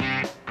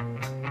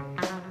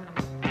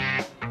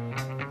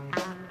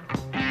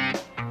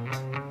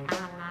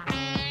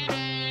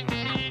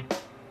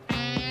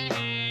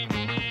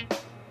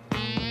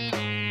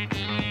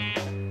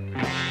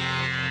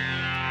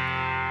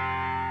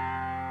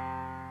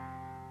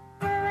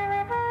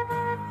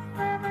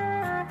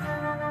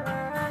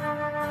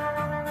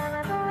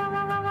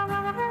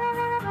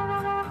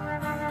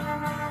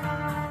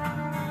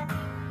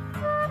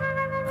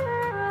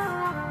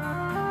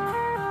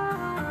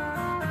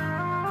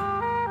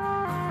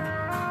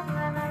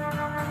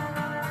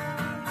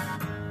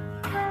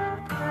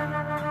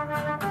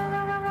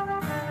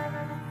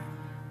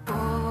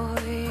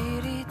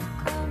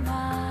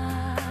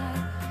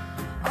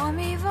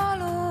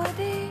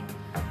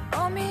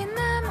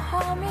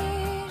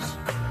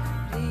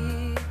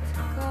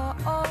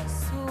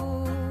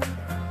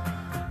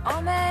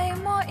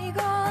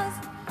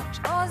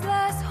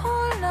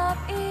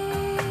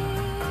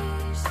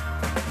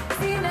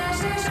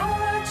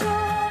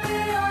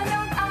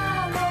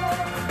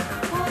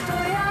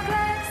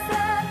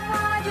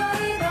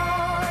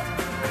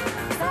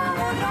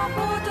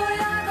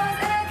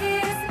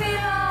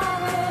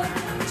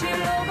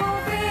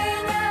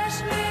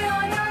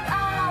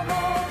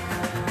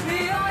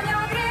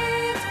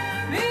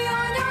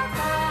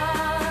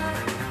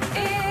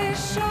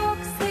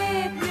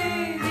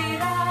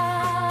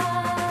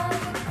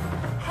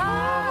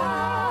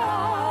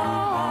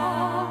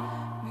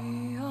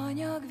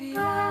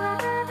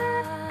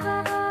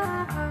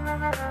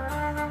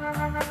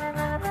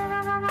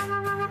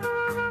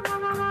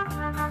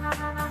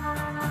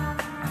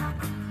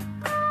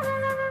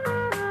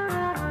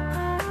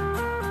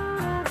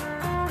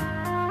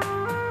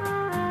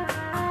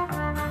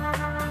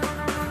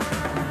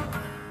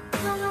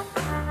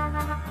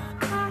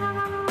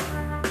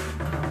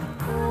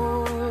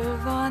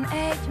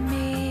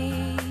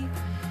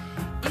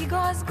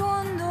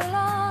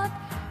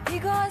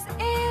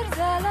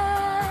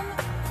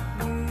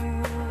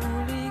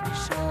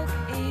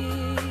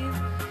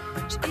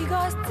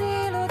 az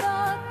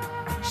célodat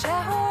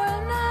sehol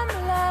nem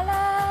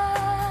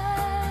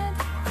leled.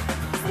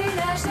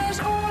 Színes és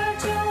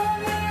olcsó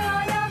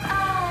műanyag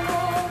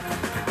álmok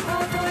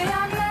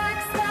pótolják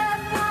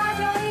legszebb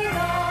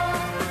vágyaidat.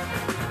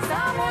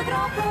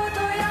 Számodra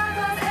pótolják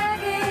az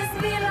egész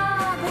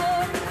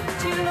világot.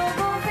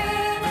 Csillogó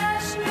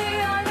fényes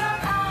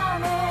műanyag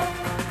álmok,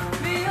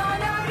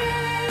 műanyag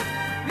rég,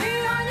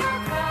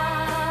 műanyag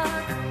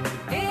fák,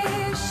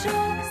 és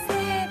sok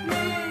szép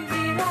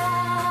művirág.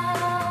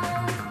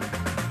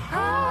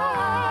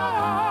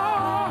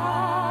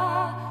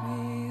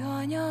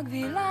 Műanyag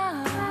világ.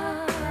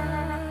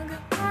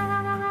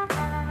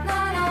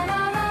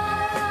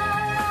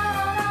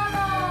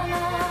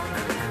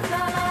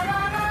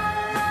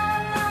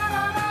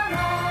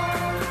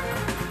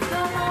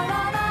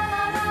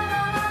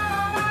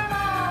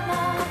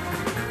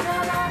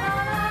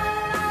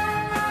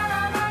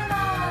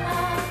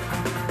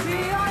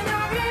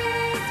 Műanyag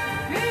rég,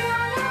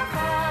 műanyag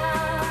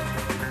fák,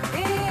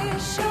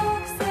 és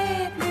sok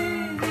szép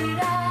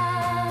művirág.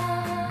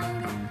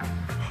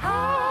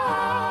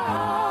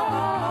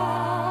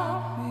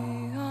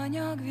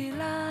 Műanyag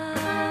világ.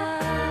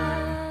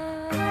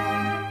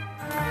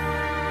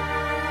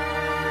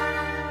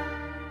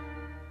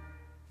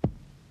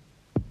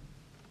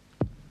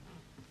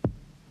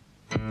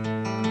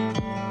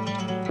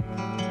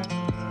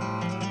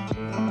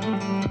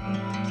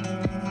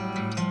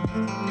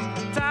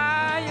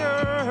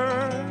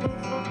 Tired,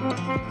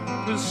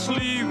 the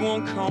sleep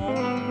won't come.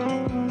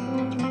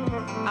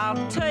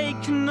 I'll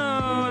take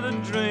another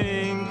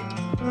drink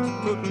to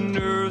put my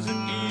nerves at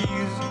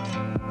ease.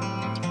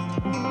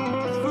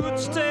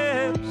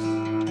 Footsteps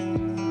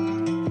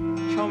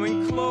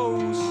coming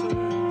closer,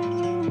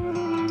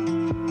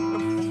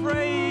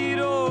 afraid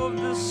of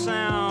the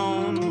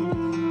sound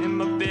in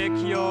my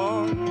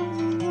backyard.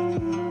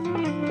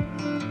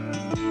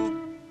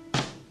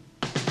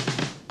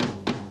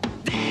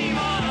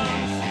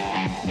 Demons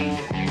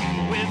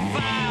with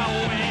fire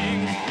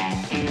wings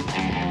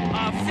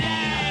are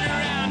flying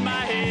around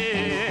my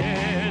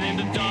head in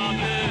the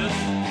darkness.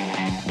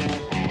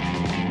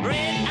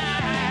 Red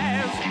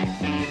eyes,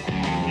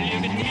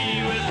 look at me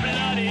with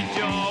bloody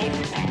jaw,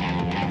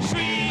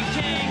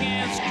 shrieking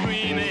and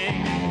screaming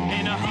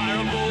in a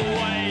horrible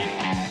way.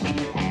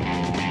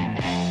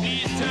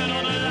 Please turn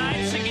on the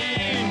lights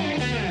again.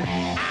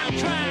 I'm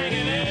trying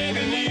in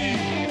agony.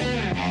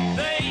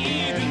 They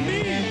eager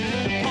me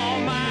upon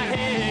my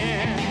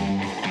head.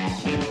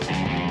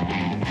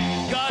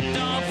 God,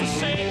 don't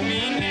forsake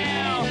me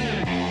now.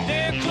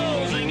 They're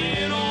closing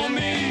in on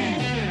me.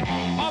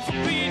 Awful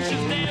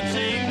creatures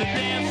dancing the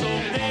dance of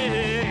death.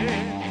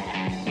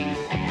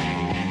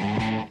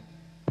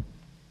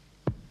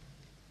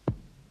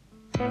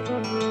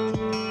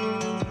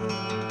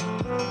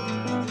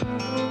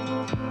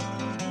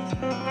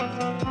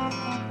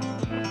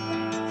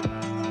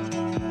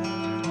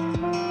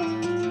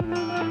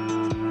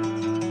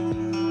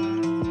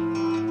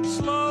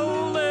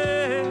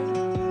 Slowly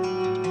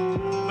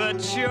but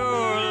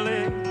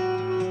surely,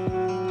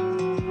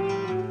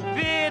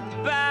 bit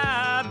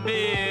by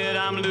bit,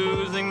 I'm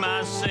losing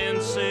my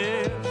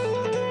senses.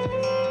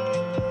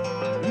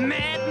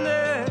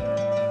 Madness,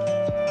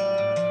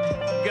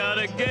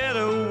 gotta get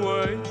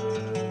away.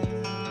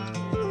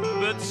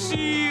 But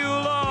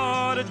seal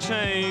all the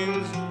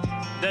chains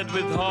that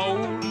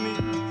withhold me.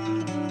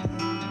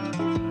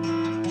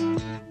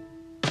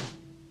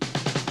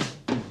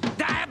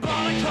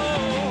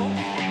 Diabolical,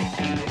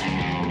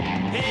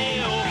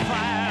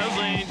 hellfire's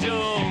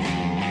angels,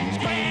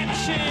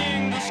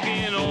 scratching the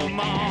skin of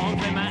mom,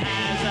 clean my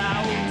eyes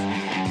out.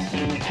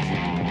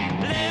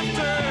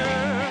 Laughter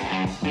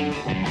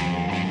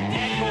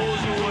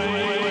echoes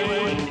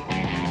away,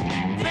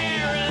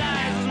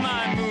 paralyzes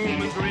my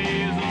movements,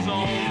 raises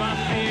on my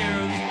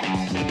fears.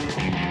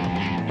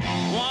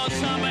 Won't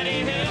somebody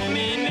help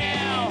me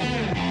now?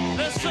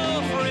 The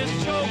sulfur is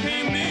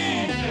choking me.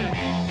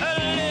 A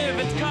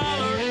livid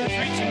color is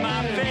reaching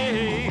my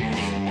face.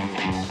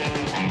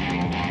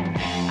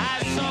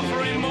 I suffer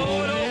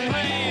immortal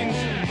pains.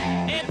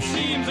 It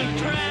seems I'm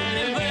trying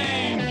in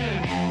vain.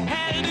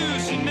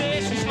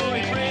 Hallucination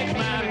slowly breaks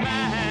my mind.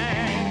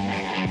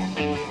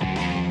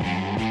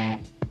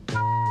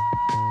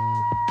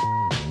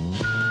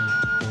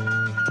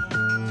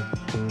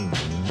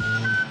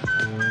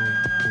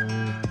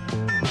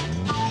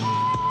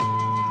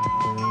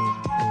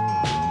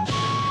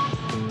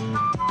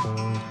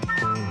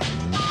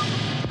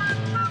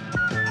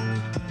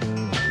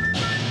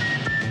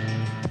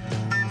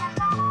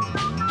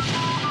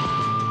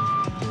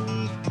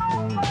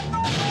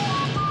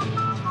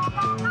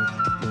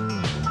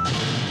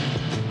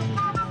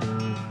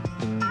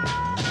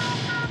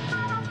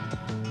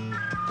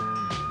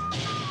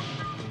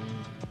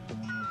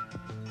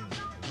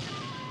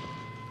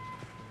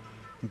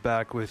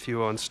 Back with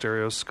you on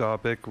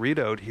Stereoscopic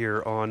Readout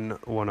here on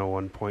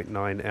 101.9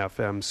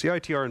 FM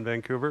CITR in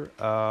Vancouver.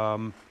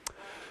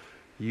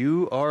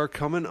 You are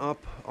coming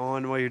up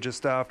on, well, you're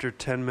just after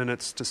 10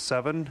 minutes to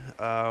 7.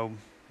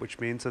 which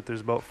means that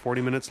there's about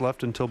 40 minutes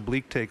left until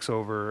Bleak takes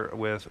over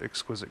with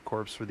Exquisite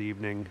Corpse for the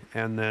evening.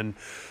 And then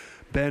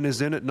Ben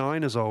is in at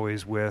 9, as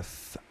always,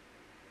 with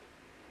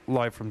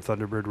Live from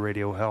Thunderbird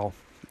Radio Hell.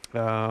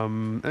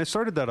 And I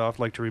started that off. I'd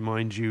like to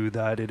remind you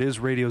that it is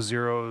Radio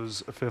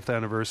Zero's 5th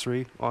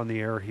anniversary on the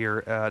air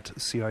here at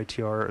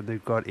CITR.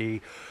 They've got a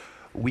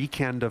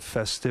weekend of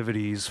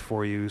festivities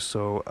for you.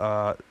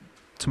 So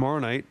tomorrow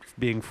night,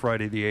 being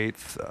Friday the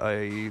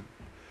 8th,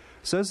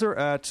 says they're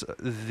at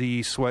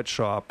the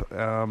Sweatshop.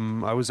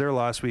 I was there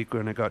last week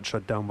when it got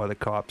shut down by the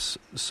cops,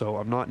 so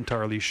I'm not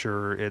entirely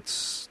sure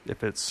if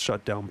it's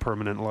shut down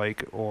permanent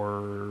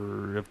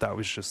or if that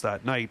was just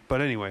that night.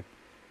 But anyway,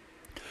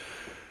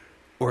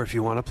 or if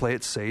you want to play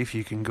it safe,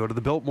 you can go to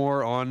the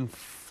Biltmore on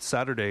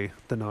Saturday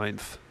the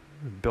 9th.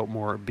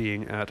 Biltmore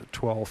being at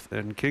 12th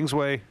and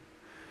Kingsway.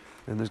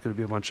 And there's going to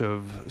be a bunch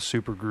of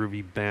super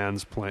groovy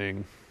bands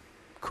playing.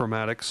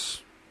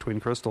 Chromatics, Twin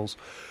Crystals.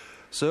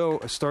 So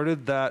I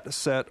started that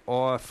set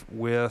off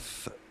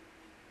with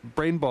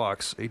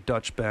Brainbox, a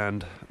Dutch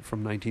band from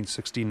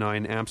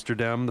 1969,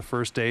 Amsterdam, the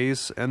first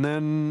days. And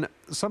then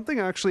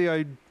something actually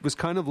I was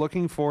kind of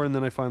looking for and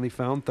then I finally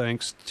found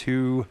thanks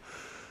to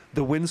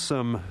the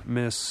winsome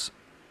Miss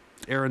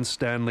Erin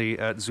Stanley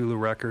at Zulu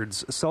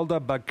Records. Selda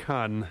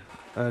Bakan,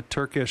 a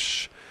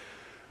Turkish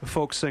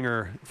folk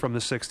singer from the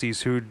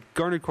 60s who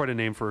garnered quite a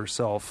name for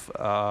herself,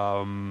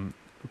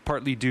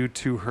 partly due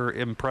to her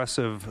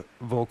impressive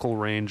vocal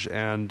range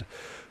and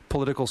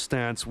political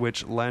stance,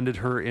 which landed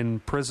her in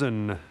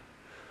prison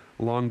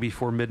long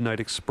before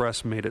Midnight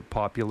Express made it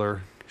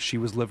popular. She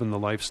was living the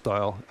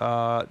lifestyle.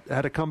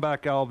 Had a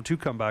comeback album, 2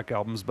 comeback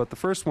albums, but the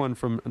first one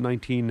from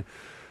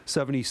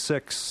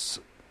 1976,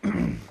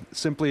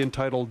 simply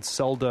entitled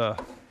Selda,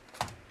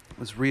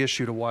 was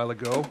reissued a while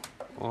ago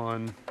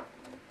on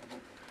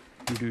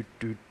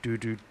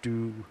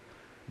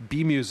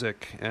B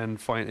Music and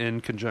in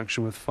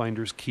conjunction with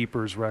Finders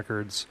Keepers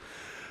Records.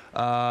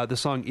 The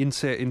song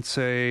Inse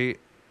Inse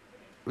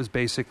was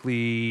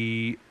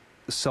basically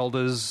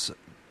Selda's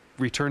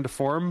return to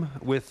form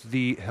with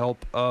the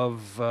help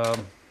of,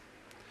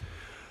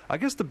 I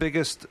guess, the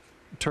biggest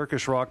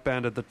Turkish rock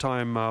band at the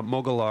time,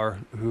 Mogolar,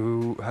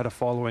 who had a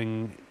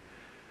following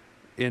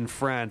in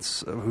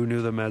France, who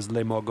knew them as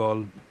Les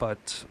Mogols.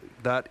 But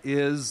that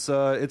is,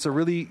 it's a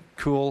really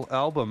cool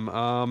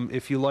album.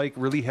 If you like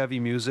really heavy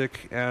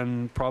music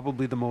and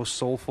probably the most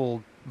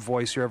soulful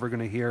voice you're ever going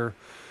to hear,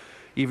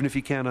 even if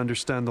you can't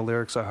understand the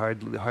lyrics, I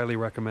highly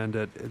recommend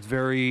it. It's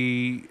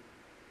very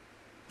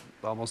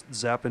almost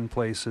Zapp in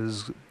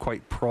places,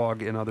 quite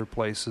prog in other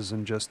places,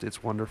 and just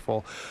it's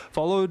wonderful.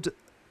 Followed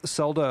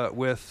Selda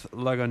with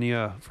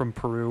Lagania from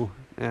Peru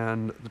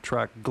and the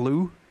track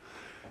Glue.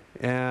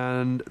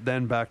 And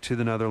then back to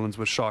the Netherlands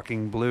with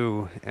Shocking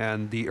Blue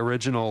and the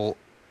original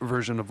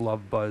version of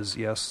Love Buzz,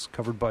 yes,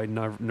 covered by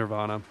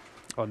Nirvana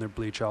on their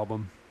Bleach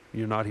album.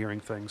 You're Not Hearing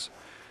Things.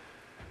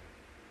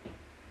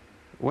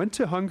 Went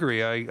to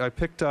Hungary. I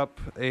picked up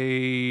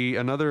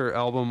another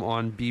album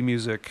on B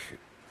Music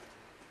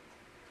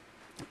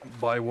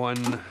by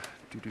one.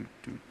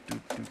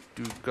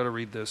 Gotta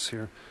read this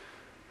here.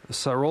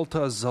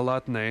 Sarolta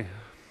Zalatne.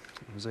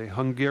 It was a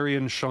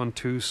Hungarian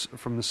chanteuse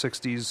from the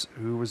 60s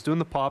who was doing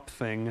the pop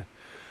thing.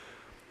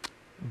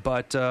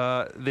 But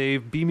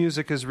B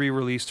Music has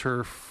re-released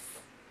her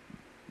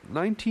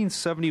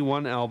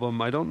 1971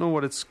 album. I don't know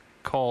what it's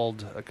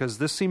called, because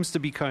this seems to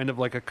be kind of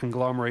like a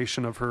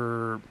conglomeration of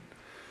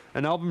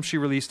an album she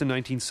released in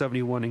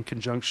 1971 in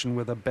conjunction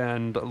with a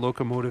band,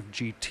 Locomotive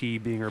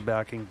GT being her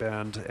backing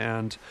band.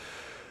 And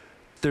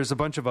there's a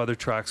bunch of other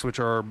tracks which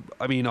are,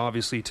 I mean,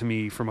 obviously to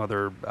me from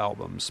other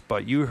albums.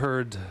 But you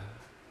heard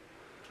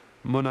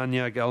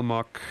Monanyag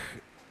Elmok,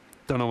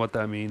 don't know what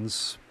that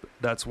means.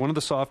 That's one of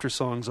the softer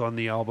songs on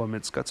the album.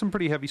 It's got some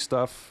pretty heavy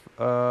stuff.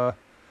 Not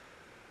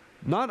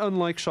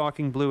unlike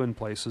Shocking Blue in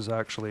places,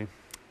 actually.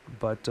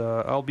 But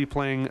I'll be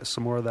playing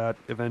some more of that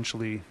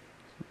eventually.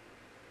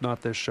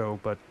 Not this show,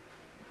 but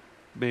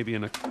maybe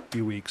in a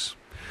few weeks.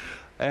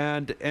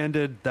 And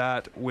ended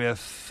that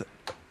with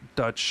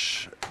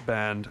Dutch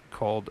band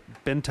called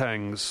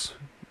Bintangs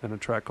and a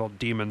track called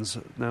Demons.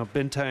 Now,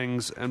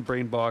 Bintangs and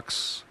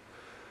Brainbox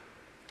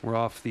were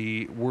off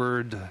the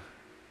Word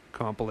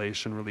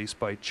compilation released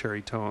by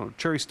Cherry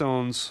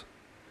Stones.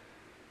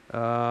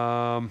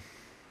 Compiled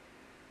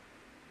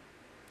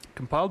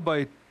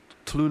by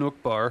Tlun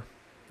Ukbar.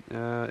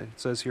 It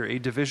says here, a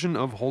division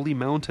of Holy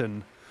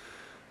Mountain.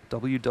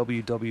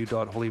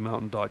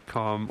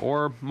 www.holymountain.com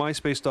or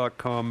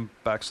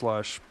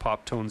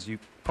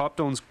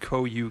myspace.com/PopTones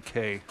Co UK.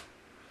 Can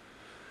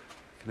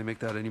they make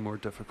that any more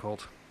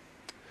difficult?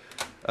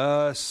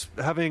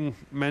 Having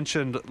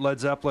mentioned Led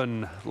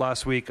Zeppelin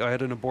last week, I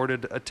had an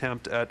aborted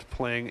attempt at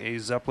playing a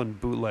Zeppelin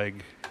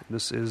bootleg.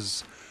 This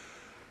is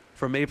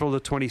from April the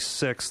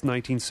 26th,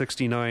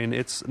 1969.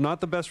 It's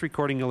not the best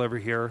recording you'll ever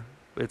hear.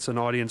 It's an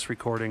audience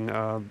recording,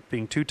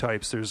 being 2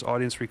 types. There's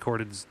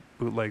audience-recorded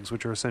bootlegs,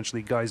 which are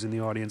essentially guys in the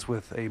audience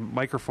with a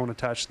microphone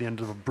attached to the end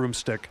of a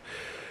broomstick,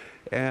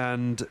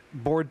 and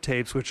board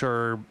tapes, which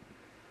are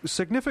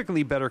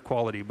significantly better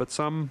quality, but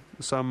some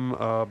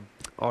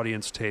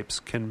audience tapes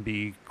can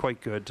be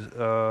quite good.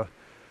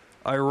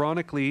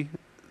 Ironically,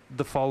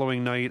 the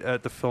following night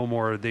at the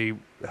Fillmore,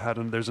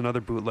 there's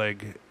another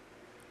bootleg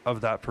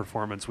of that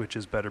performance, which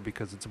is better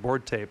because it's a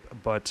board tape.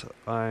 But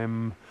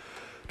I'm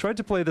tried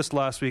to play this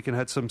last week and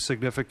had some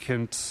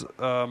significant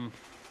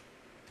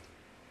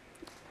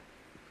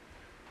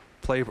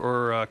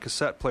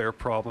cassette player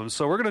problems.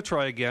 So we're going to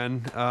try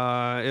again.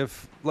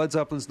 If Led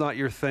Zeppelin's not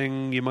your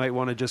thing, you might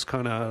want to just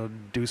kind of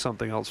do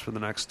something else for the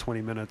next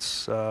 20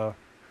 minutes.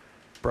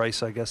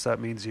 Bryce, I guess that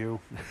means you.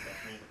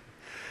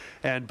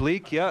 And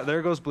Bleak, yeah,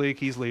 there goes Bleak.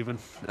 He's leaving.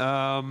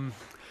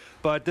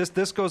 But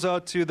this goes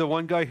out to the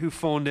one guy who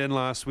phoned in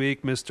last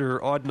week,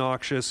 Mr. Odd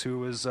Noxious, who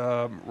was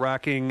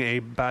racking a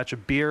batch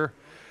of beer.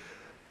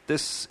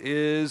 This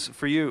is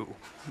for you.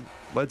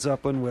 Led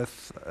Zeppelin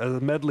with a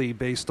medley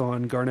based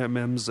on Garnet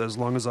Mim's As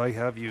Long As I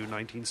Have You,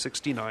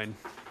 1969.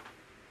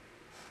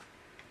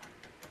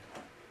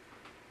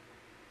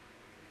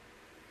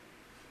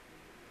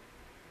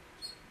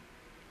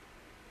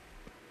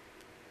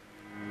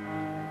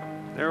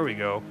 There we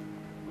go.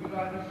 We'd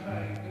like to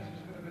say this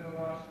is going to be the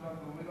last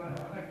number. We'd like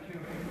to thank you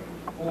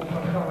all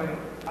for coming,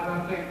 and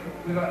I think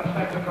we'd like to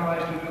thank the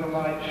guys who do the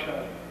light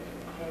show.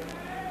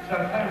 So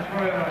thanks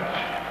very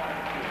much.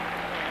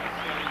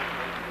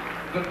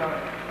 Good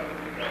night.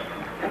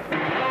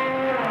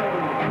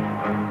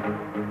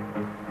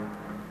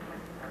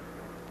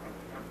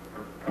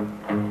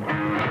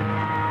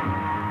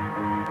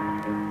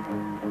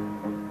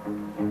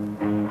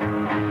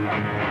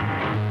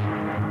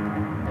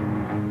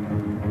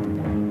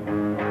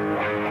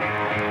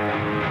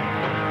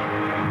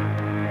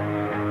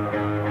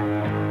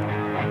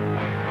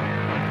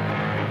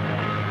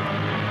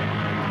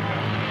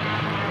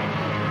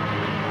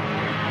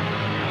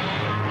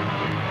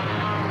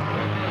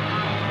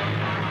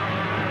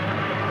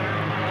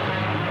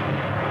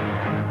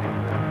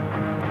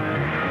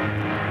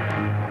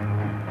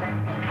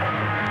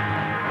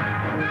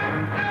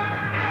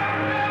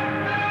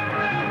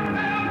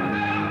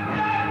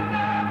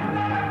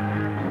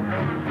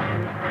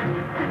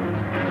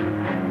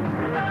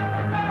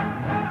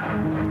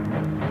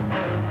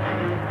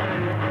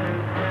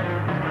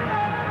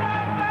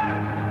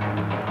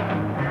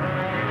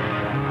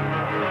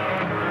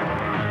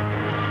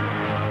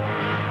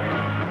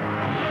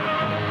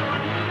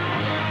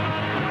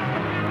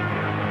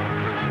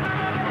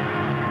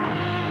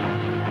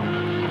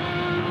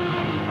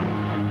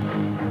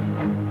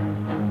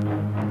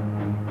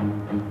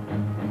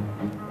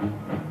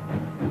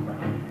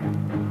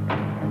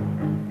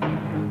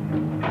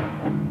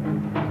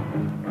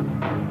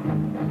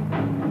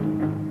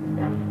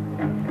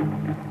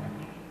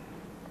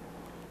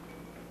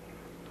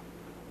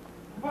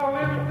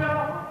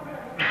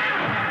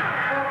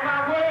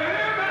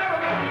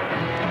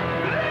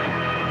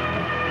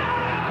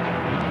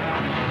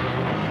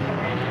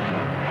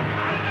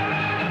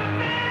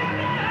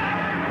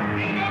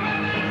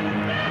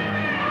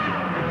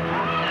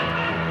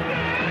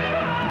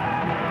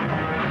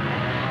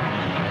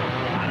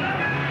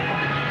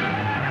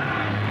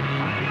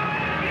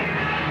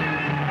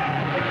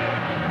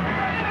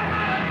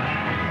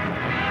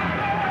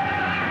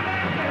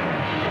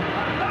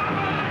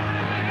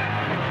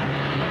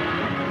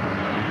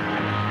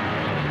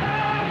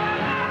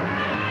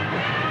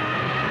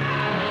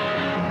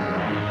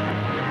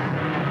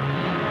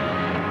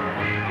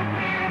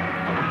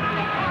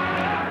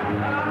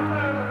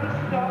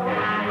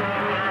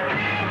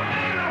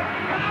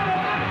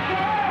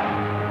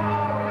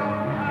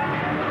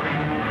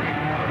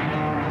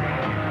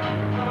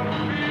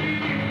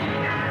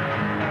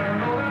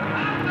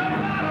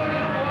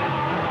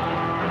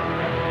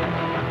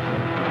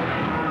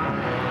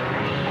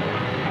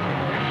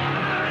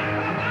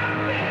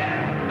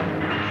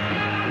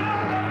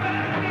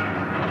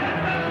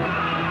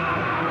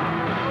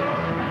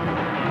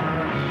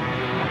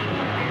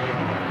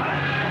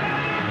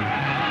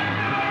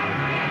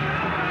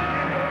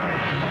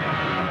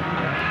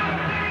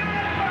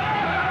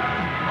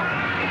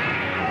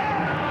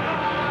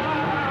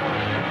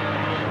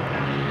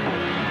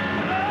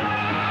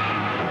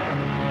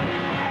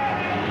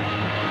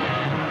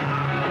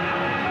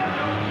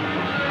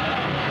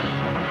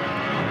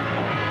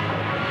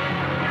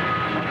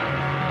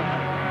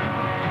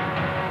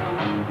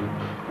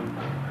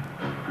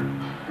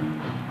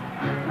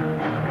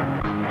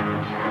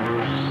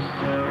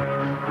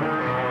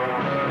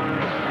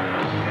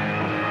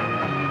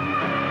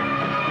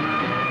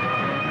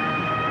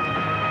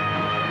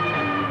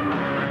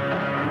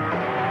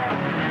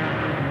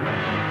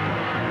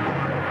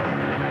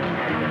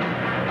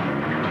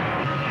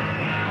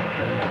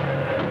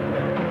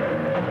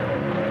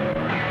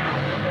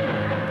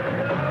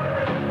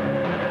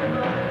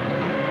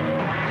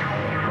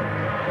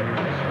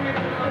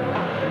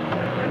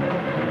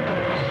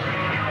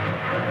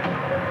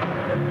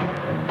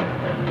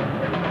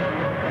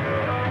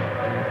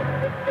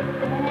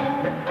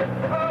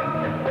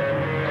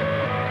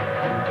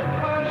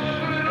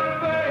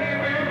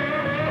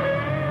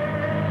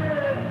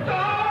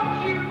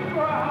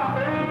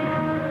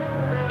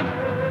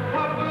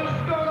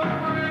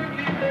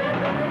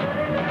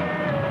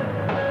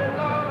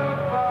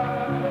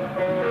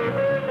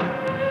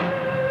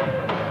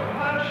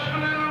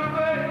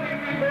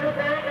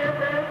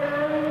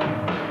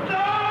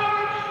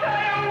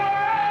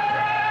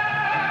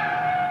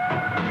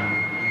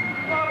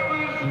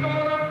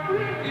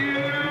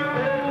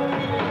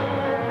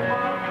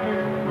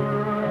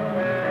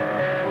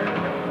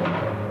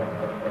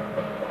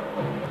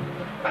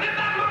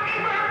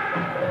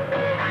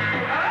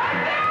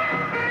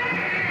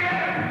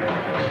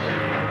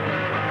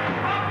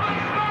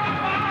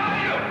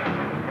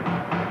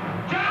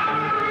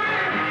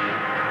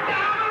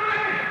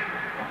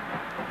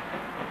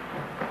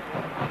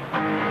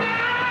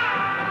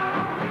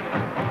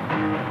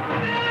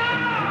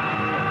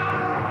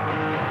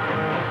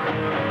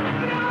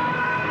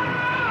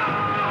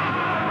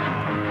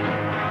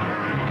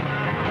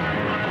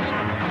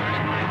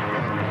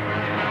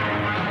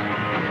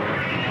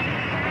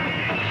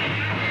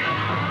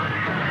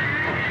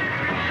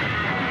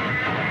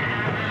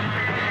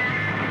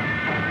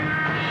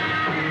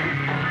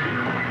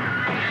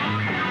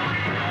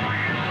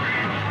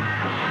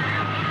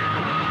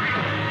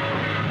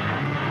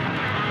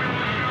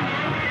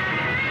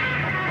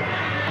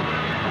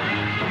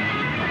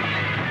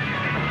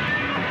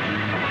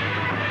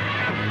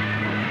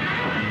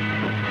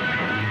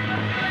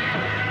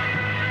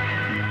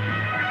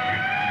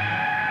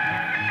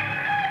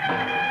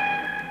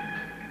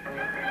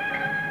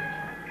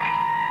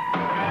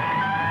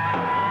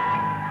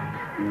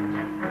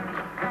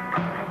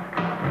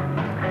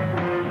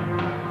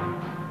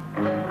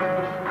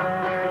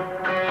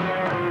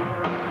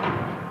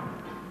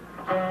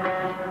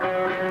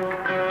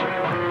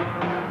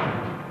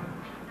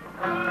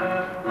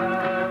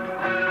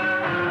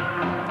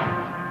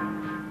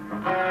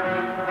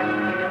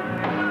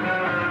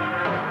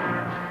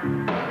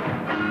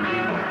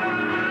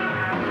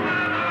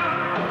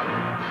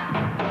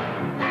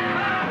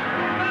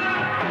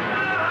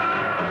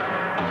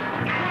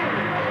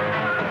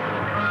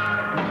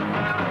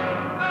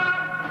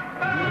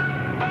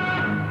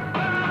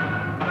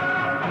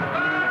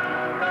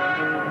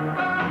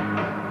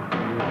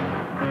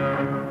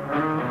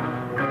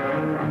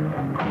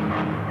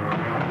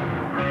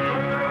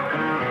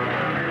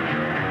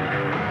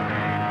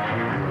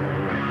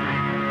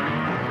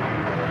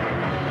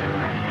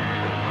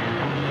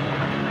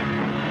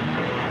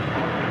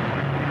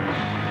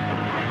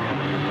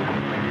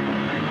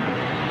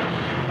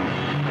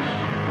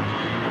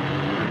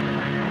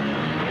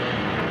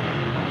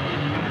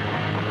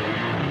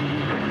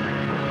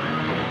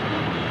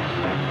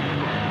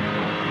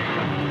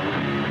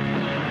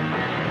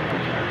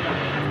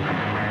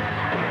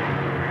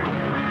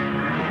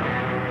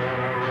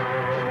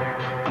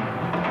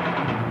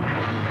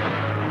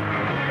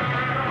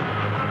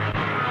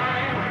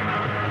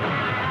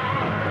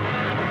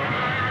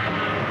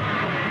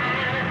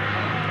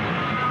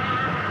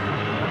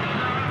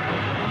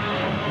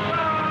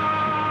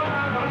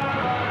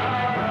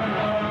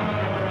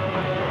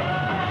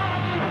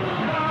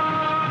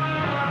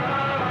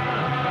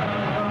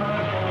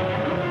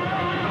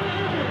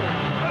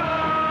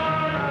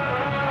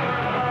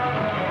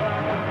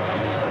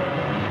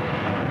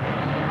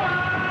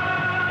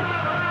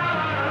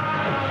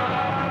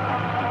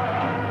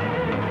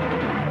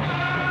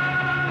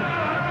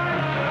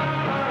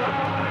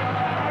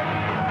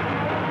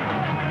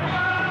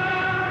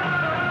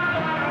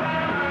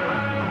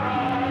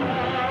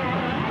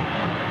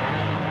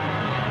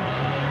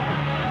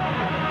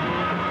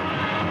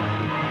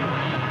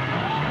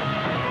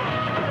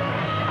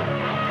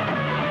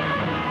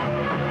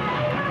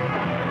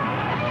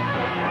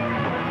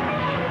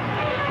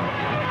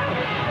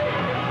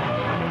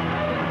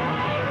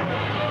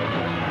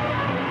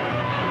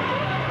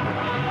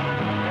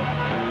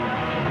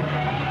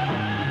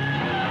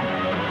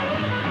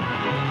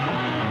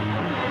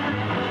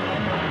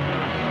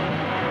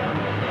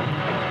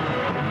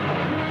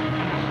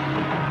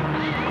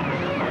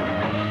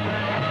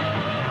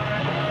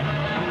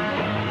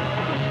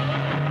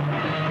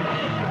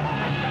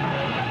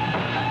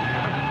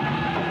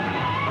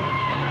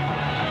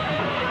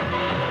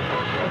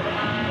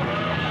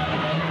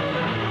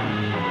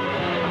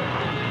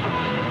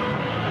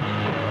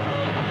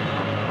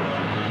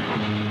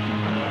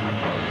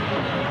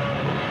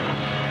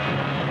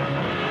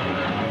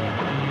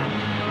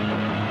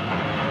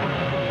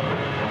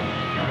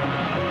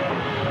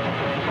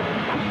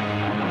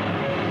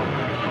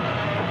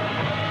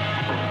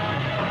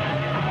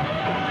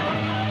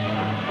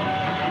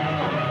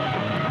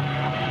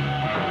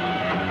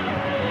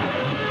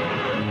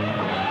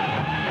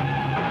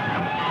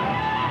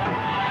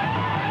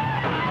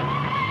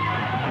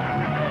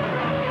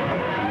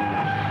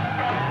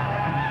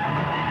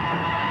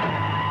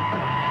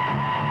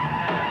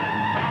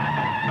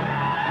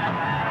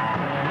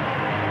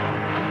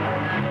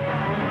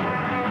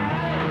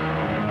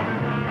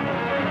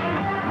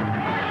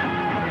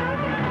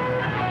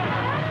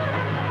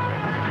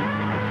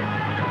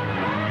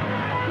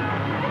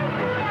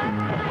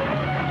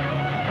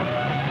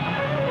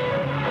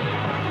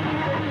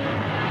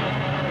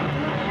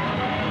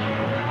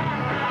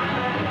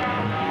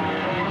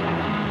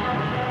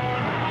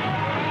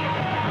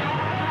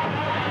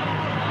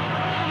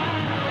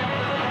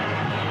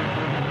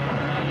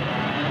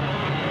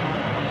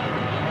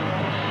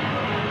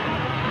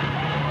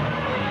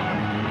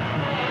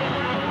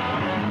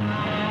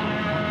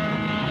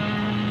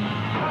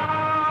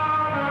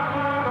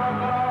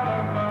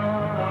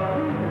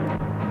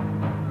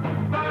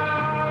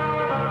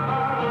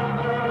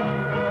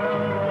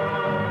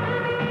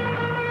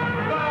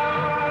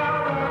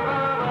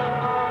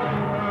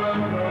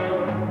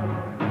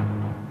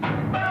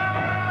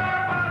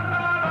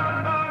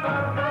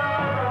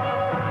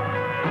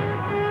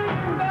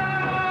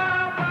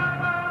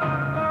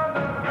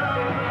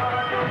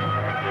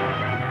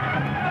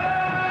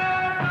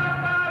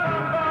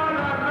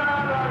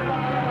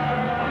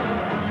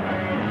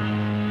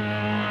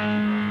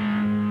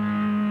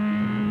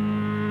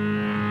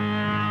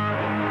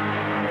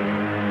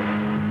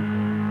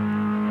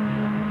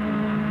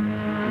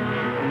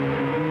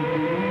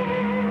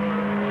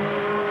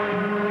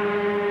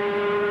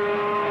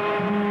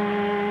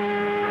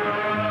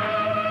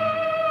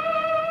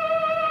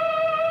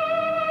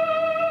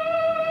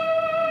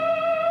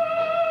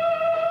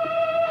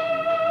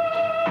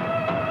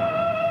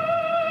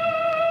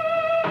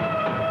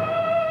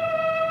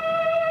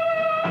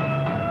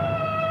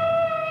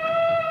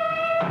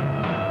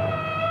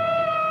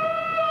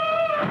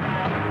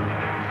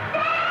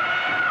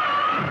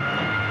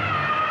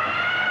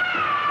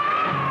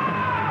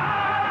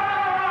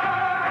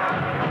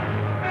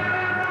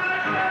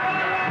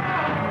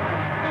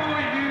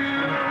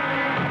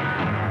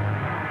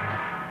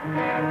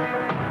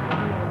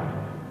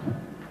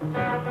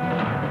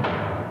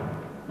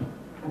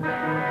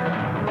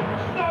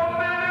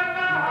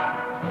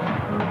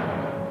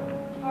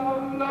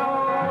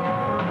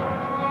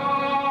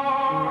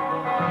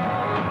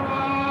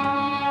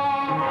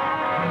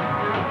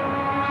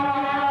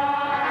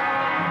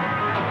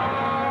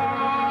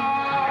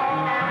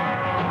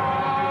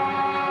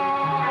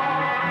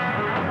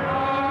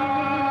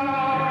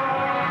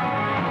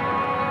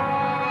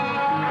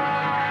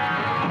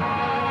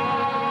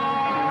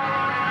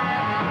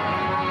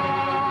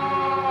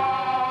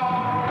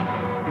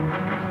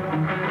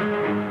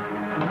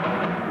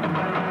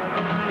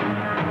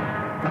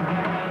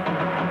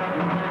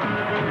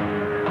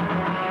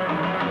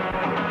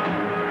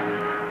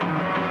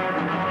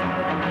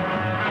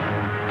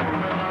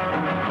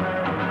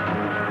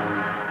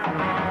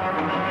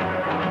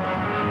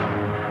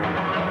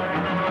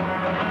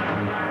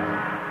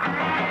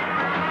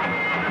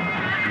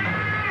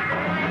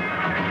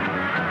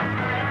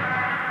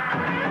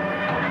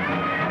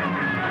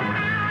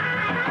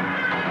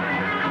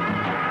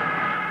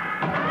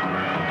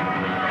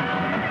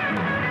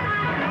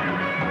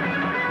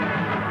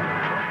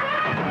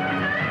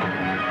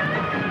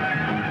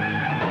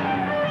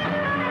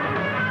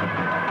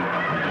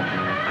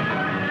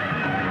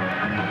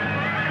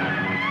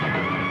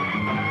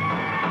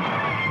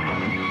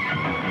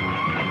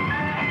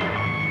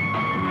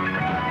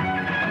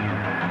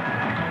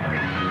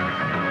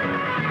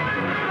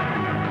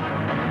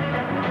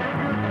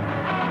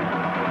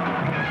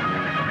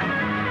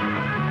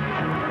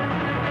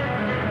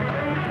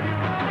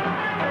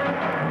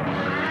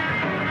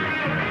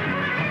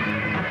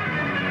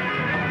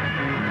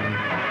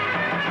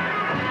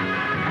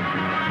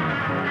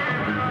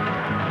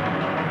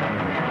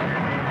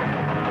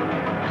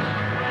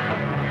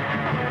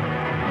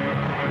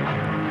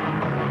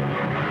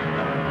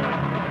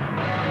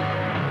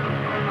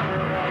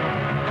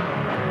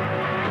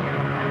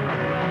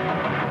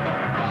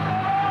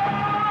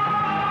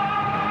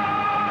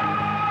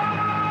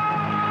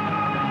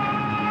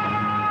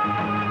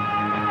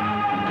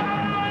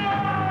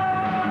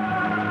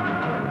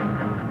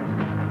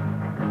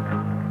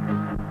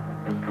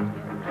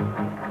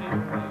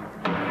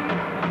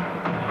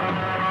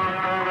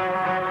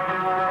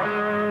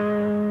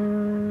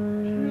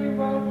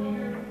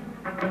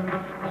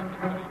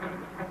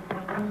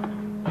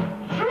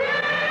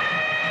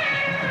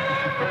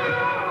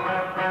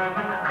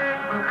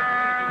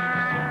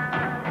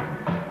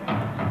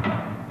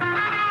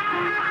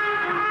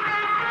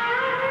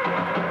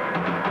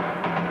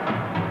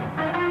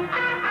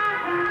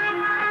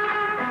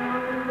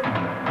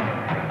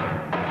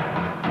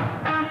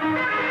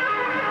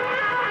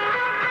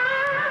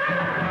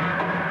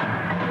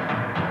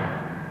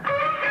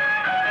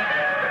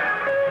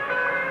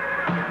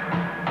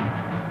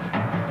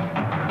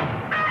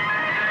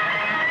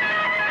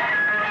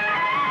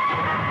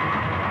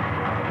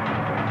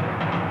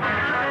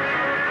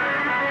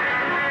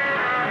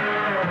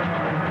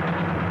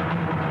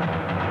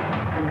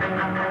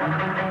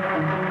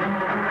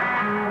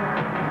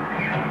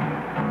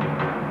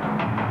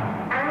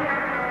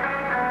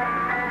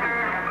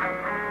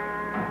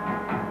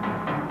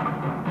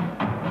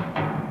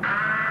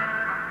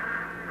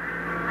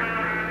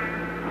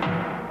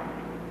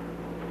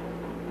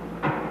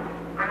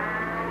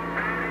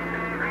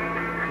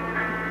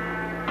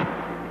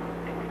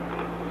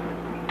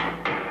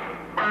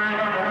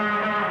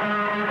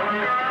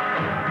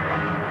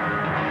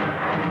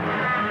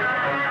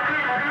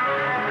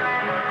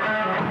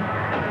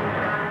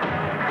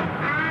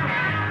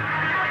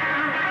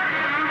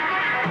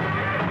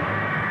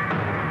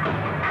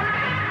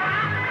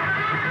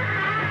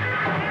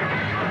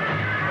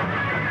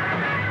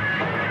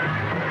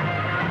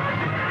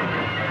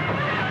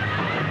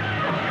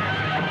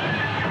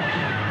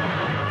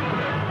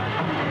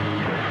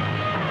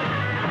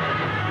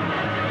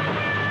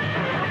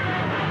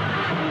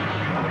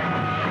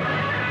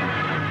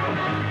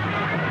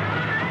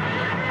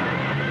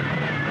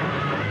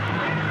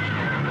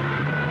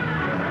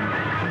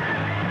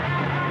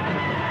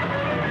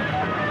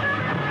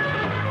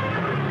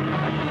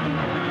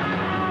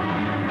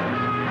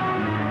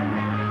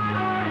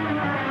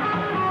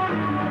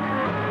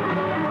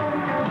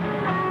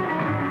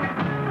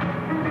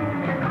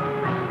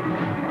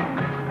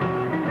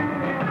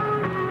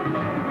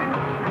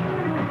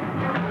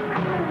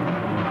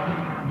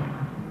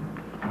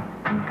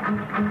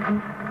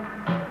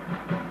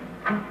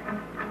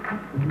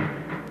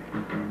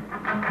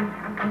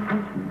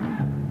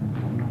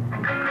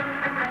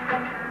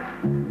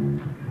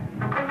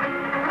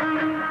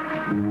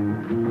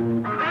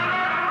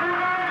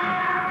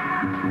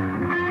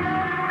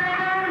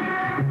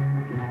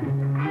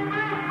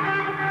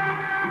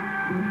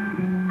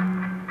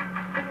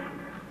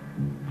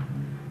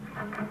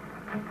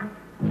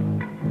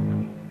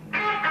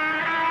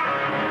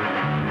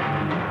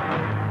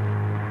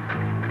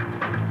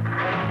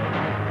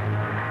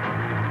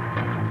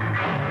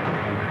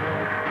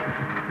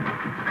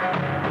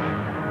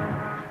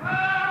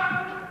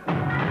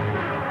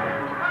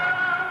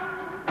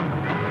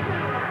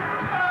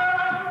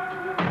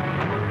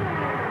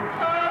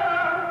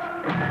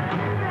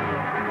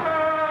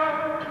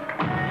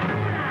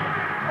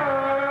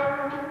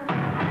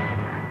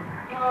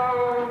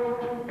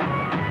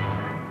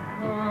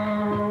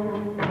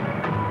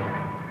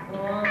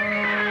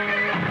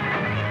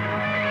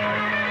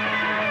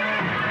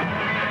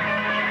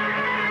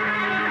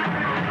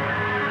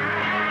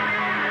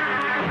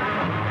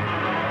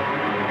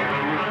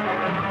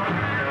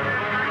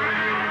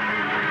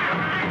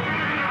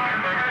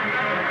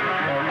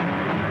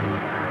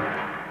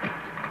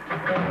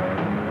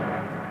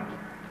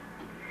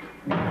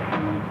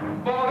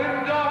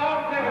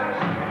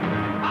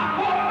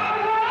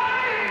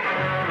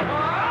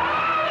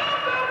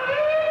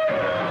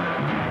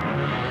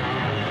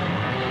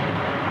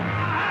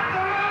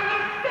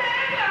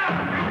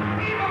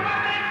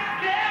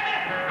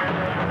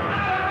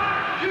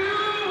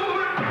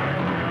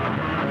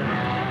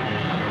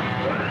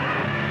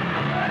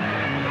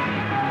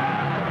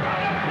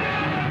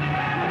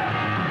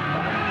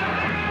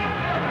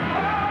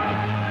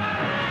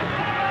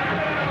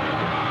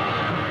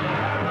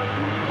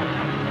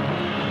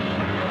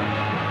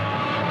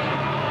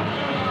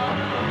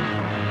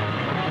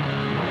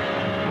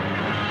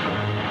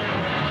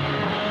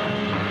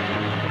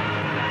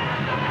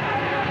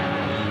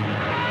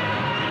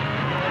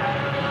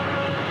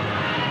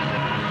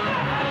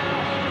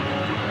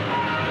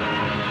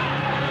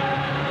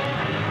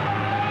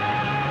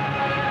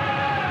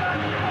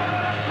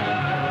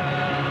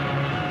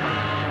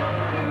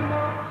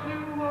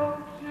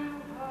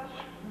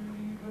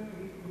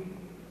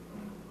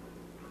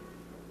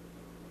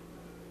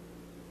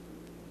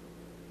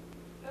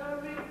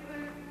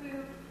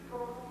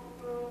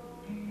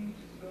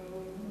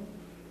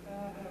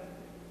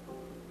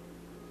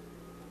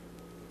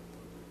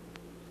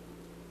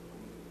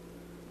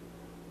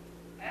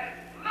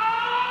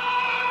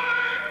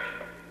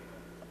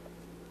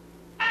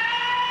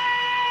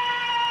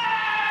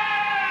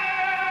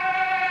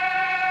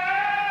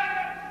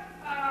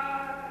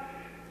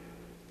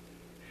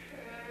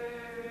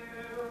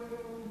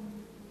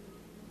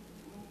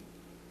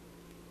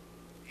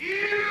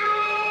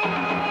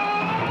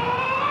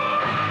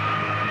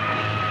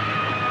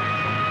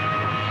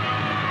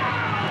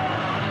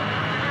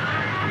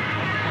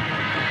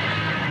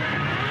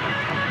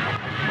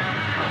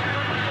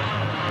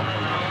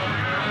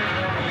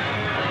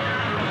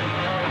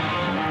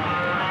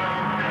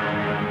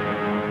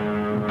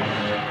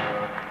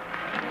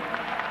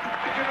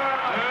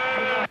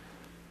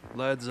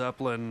 Led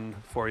Zeppelin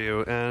for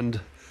you,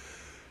 and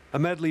a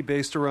medley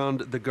based around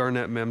the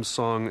Garnett Mims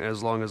song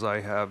 "As Long As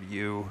I Have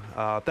You."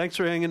 Thanks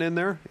for hanging in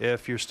there.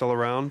 If you're still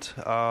around,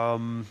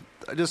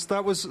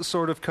 that was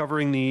sort of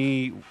covering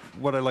the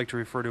what I like to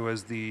refer to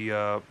as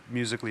the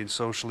musically and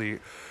socially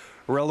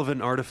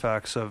relevant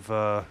artifacts of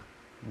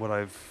what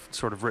I've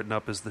sort of written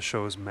up as the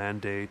show's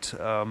mandate.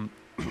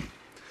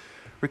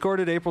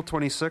 Recorded April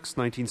 26,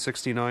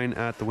 1969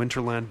 at the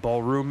Winterland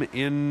Ballroom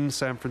in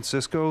San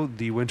Francisco.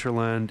 The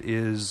Winterland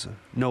is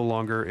no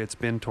longer. It's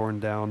been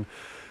torn down.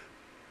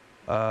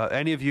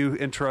 Any of you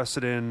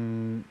interested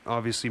in,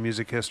 obviously,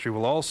 music history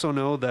will also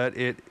know that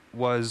it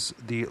was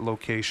the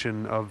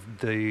location of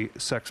the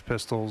Sex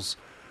Pistols'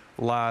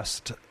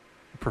 last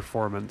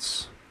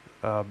performance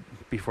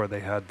before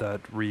they had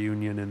that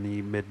reunion in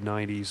the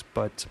mid-90s.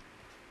 But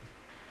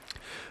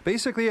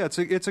basically, yeah,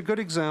 it's a good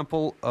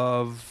example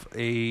of how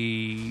do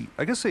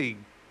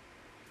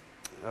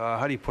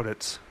you put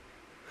it?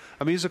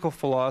 A musical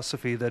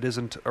philosophy that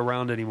isn't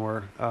around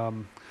anymore.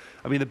 The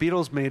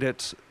Beatles made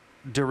it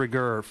de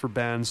rigueur for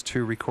bands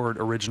to record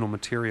original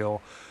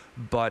material,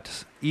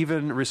 but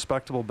even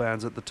respectable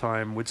bands at the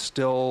time would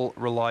still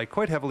rely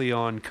quite heavily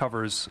on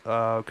cover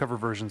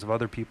versions of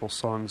other people's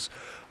songs,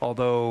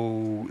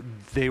 although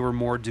they were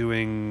more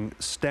doing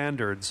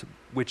standards,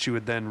 which you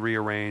would then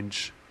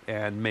rearrange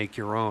and make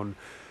your own.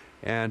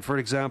 And for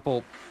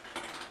example,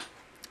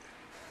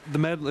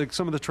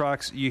 some of the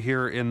tracks you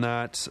hear in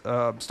that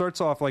starts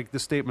off like the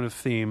statement of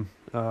theme,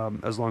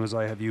 "As Long As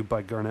I Have You"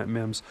 by Garnett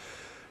Mims,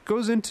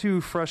 goes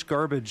into "Fresh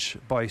Garbage"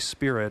 by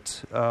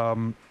Spirit,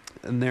 and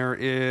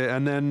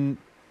then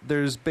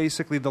there's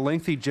basically the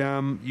lengthy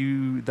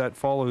jam that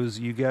follows.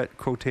 You get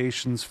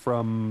quotations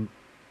from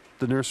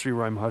the nursery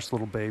rhyme "Hush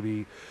Little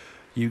Baby."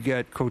 You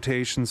get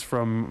quotations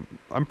from,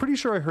 I'm pretty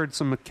sure I heard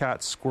some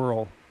 "Cat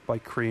Squirrel" by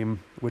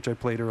Cream, which I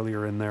played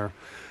earlier in there.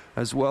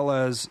 as well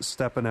as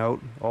Steppin'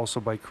 Out, also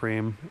by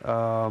Cream.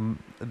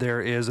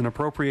 There is an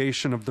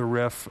appropriation of the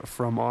riff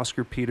from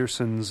Oscar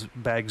Peterson's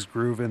Bag's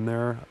Groove in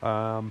there.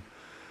 And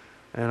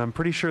I'm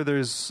pretty sure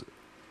there's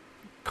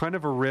kind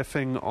of a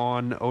riffing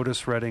on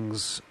Otis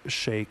Redding's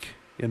Shake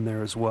in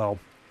there as well.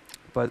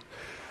 But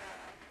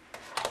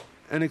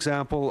an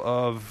example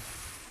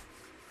of,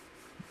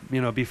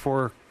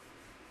 before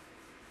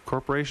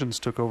corporations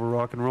took over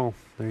rock and roll.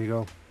 There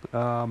you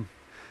go.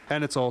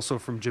 And it's also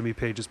from Jimmy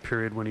Page's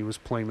period when he was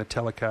playing the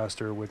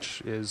Telecaster,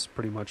 which is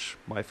pretty much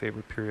my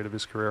favorite period of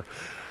his career.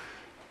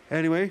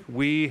 Anyway,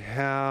 we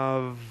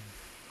have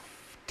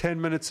 10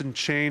 minutes and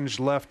change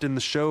left in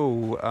the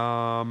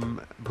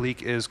show.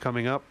 Bleak is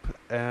coming up.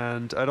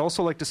 And I'd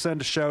also like to send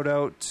a shout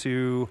out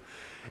to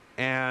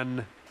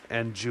Anne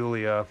and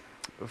Julia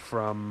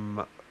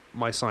from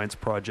My Science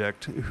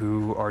Project,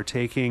 who are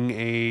taking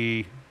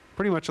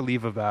pretty much a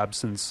leave of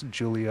absence.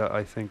 Julia,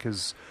 I think,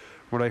 is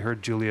what I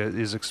heard. Julia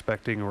is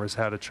expecting or has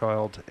had a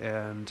child,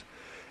 and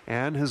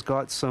Anne has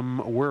got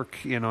some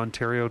work in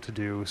Ontario to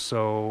do.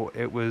 So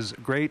it was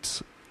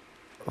great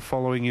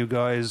following you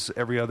guys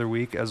every other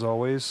week, as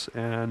always,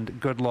 and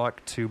good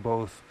luck to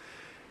both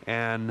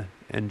Anne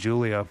and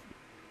Julia.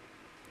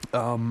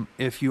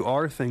 If you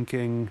are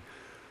thinking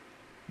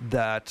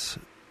that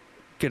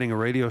getting a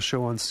radio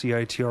show on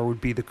CITR would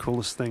be the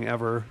coolest thing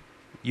ever,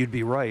 you'd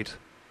be right.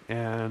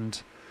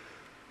 And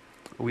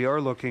we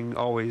are looking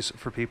always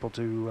for people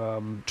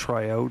to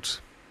try out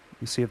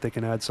and see if they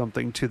can add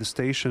something to the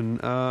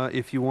station.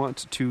 If you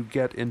want to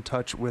get in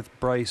touch with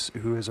Bryce,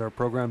 who is our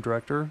program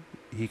director,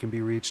 he can be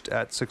reached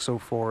at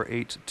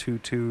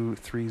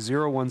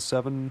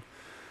 604-822-3017,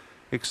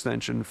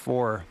 extension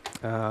 4.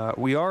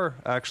 We are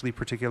actually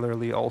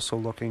particularly also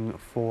looking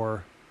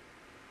for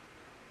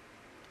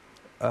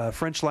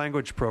French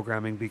language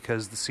programming,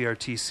 because the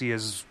CRTC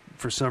has,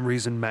 for some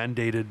reason,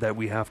 mandated that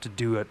we have to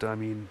do it. I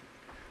mean,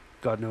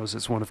 God knows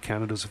it's one of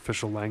Canada's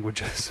official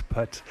languages.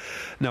 But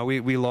no,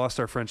 we lost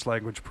our French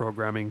language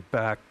programming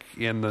back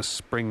in the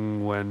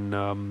spring when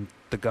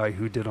the guy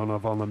who did En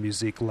Avant la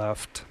Musique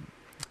left.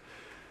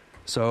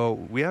 So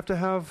we have to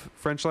have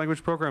French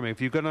language programming.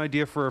 If you've got an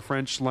idea for a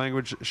French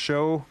language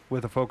show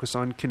with a focus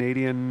on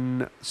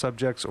Canadian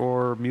subjects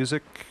or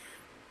music,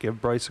 give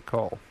Bryce a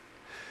call.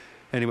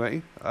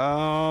 Anyway,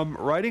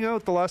 writing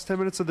out the last 10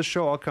 minutes of the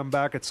show. I'll come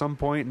back at some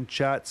point and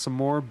chat some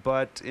more,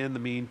 but in the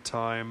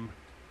meantime,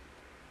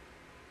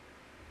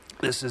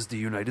 this is the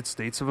United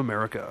States of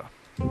America.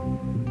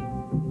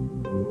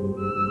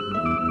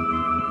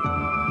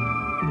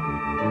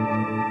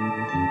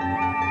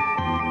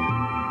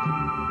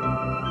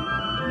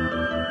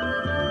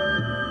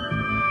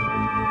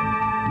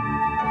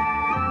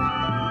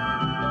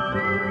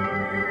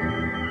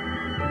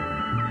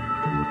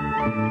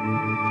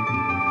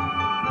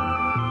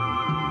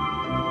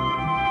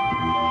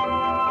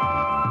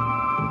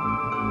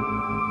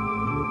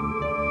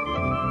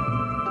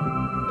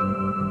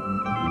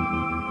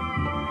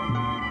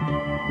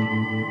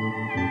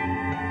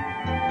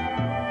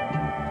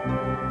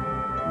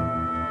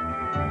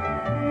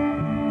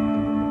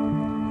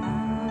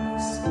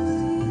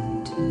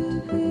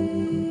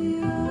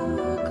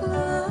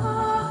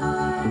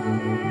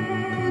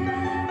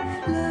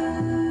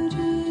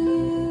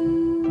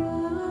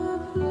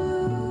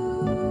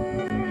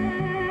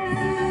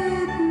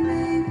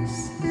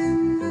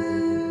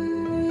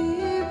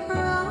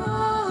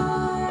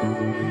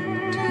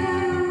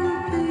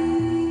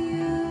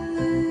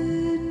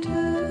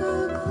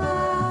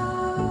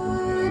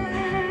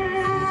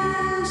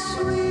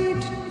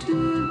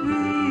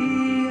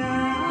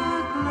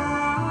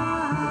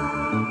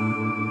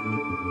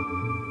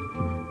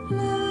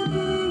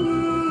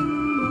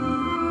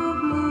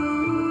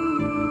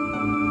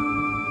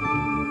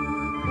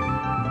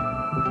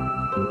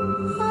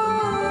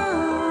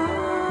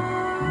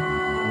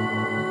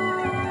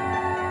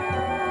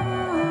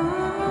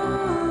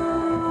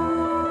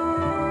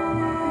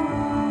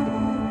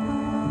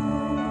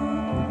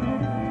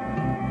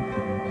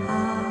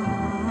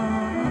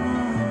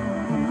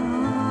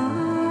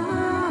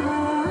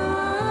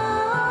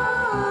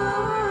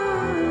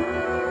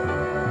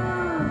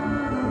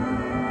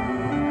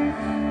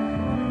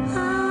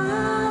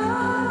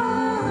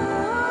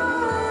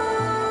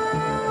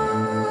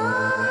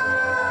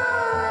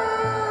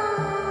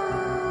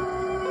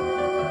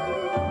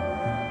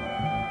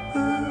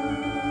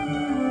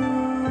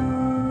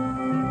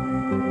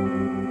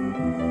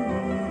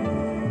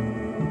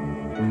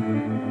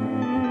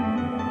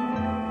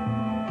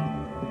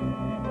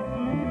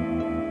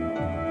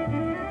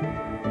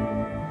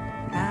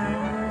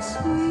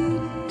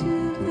 Sweet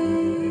to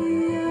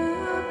be a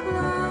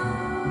cloud.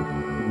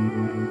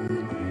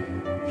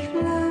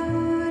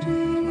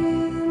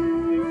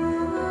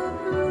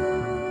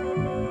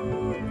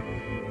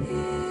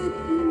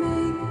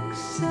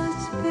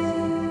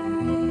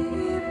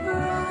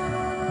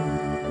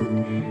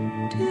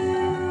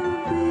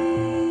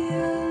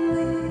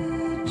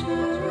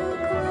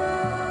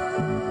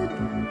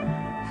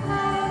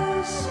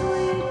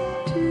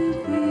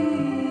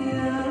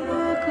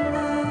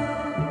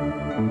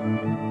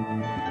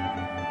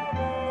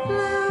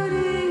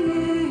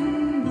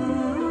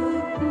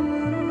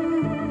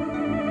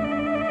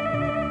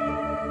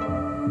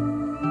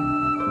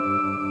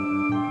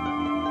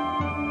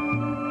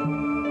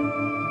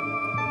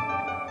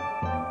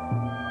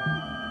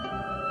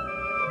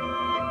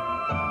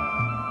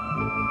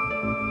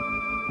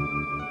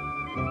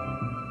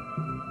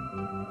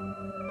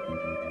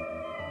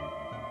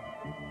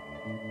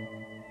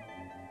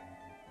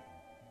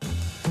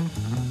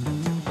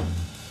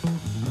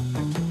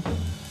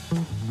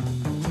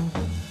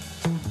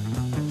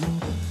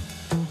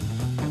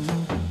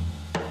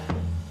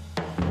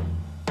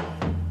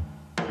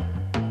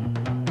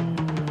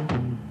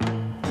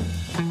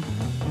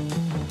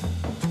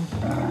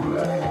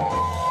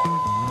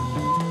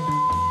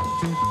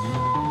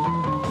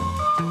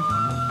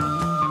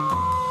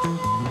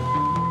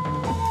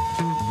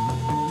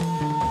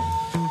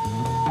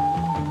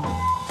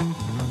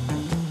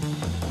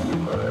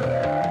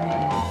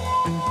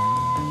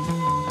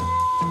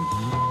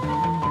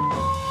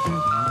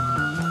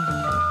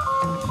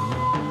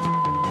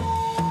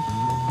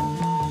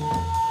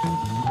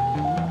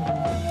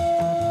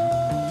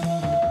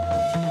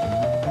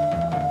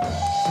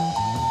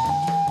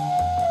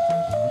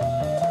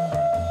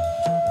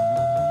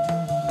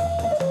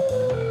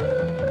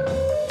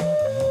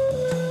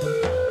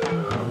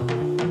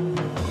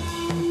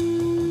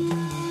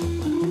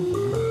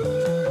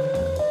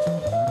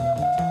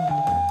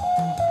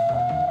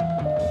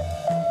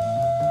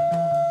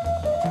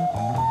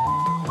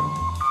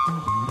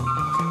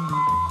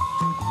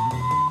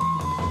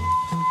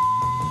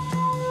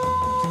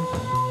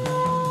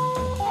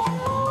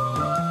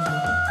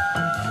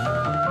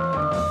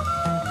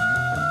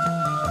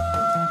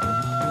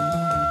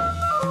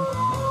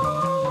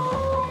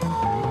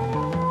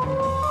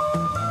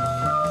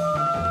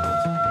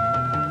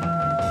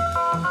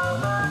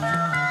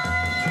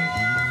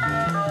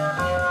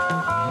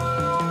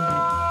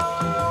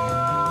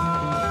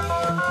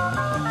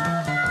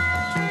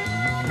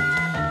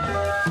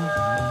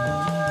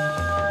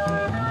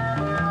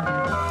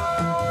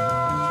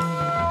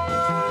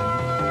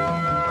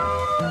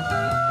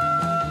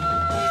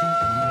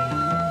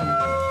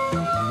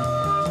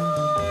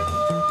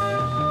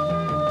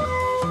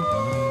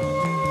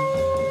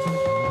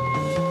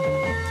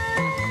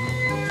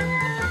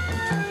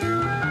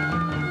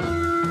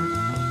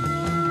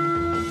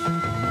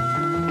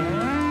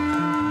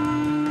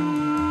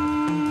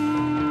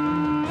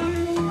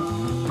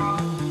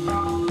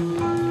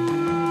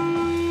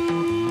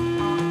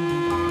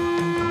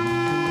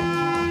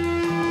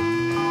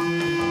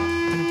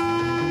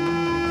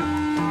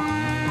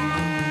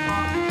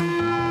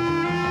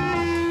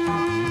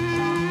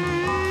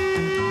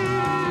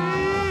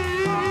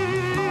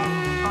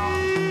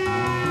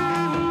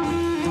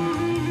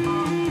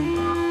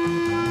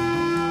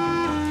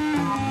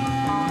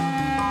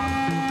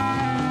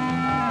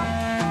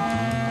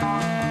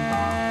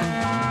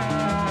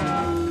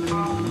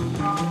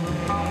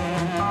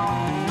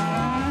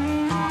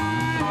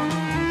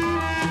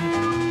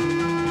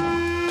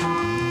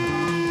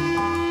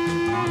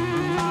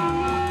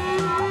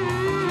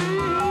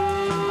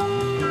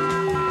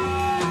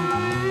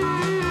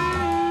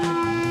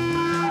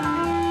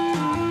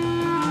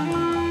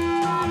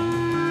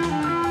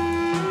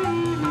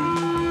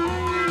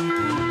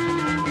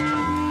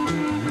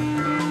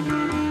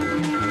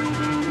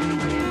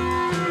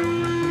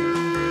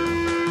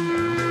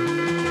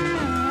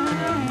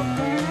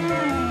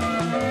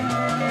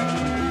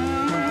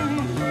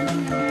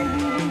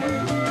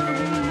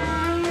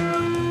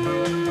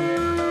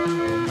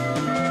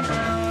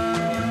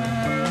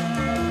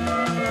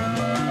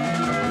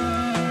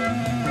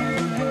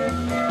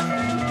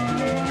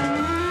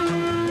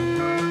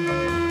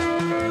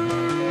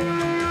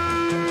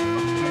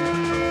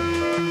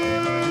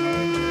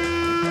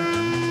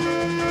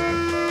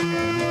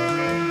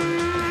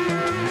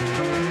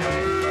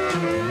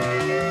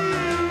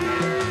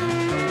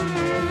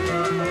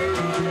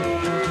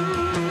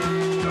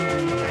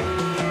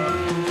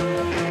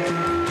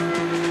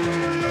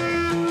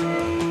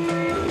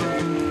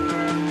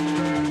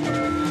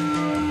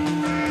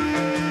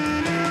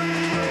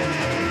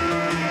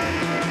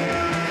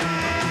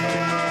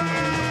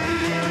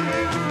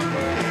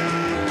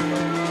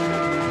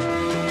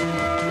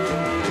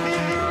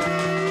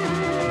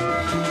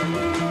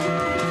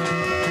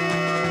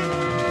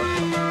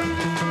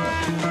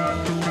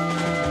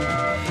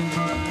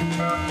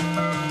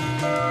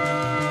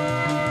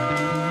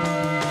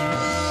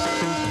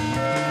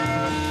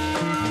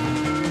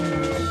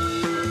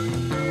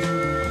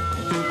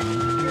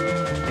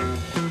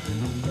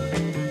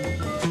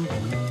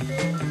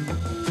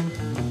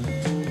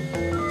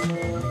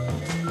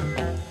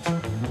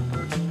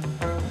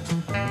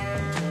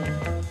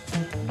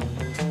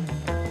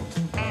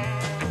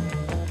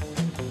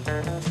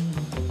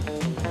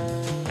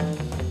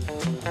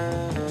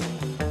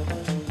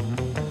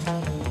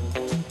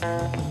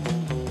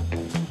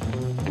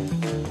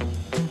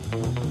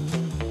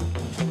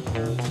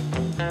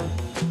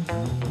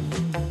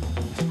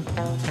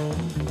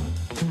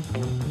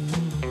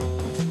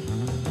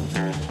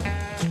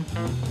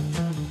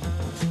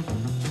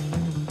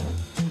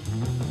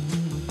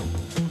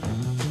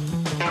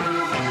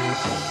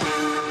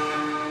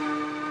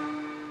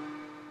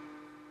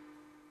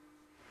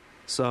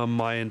 some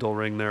Mayan Dol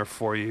Ring there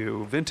for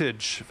you.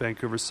 Vintage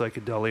Vancouver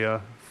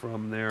Psychedelia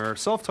from their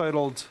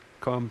self-titled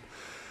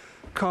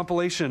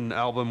compilation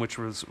album, which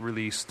was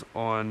released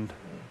on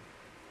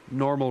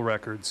Normal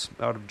Records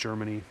out of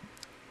Germany.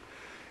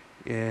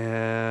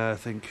 I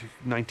think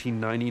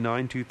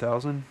 1999,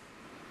 2000.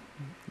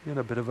 You had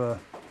a bit of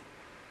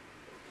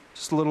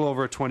just a little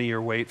over a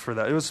 20-year wait for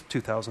that. It was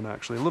 2000,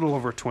 actually. A little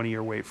over a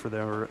 20-year wait for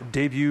their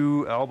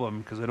debut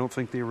album, because I don't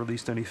think they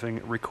released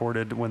anything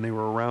recorded when they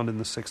were around in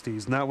the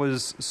 60s. And that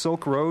was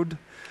Silk Road.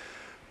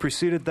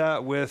 Preceded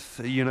that with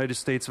United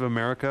States of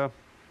America.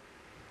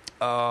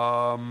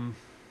 The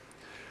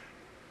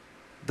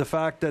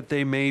fact that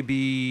they may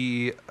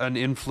be an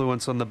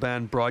influence on the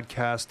band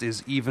Broadcast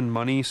is even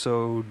money,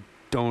 so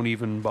don't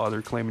even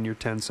bother claiming your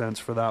 10 cents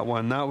for that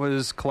one. That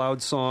was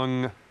Cloud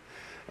Song,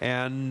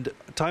 and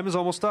time is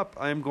almost up.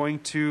 I am going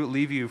to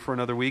leave you for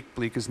another week.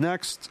 Bleak is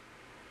next.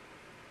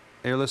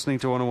 You're listening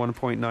to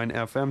 101.9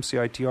 FM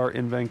CITR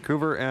in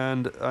Vancouver,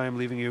 and I am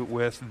leaving you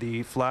with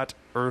the Flat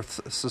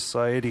Earth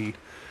Society.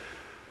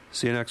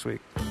 See you next week.